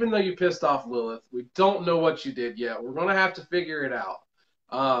much. Even though you pissed off Lilith, we don't know what you did yet. We're gonna have to figure it out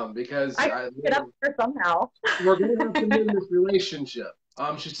because get up there somehow. We're gonna have to mend this relationship.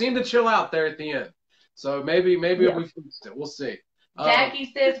 She seemed to chill out there at the end, so maybe we fixed it. We'll see.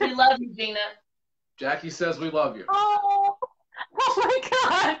 Jackie says we love you, Gina. Jackie says we love you. Oh my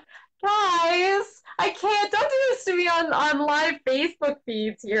God, guys, I can't. Don't do this to me on live Facebook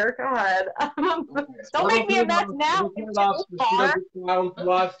feeds here. God, Okay. don't make me a mess now. She doesn't on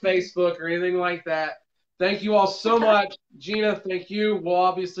live Facebook or anything like that. Thank you all so much, Gina. Thank you. We'll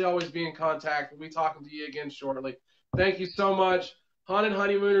obviously always be in contact. We'll be talking to you again shortly. Thank you so much, Haunted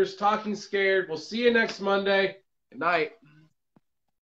Honeymooners. Talking Scared. We'll see you next Monday. Good night.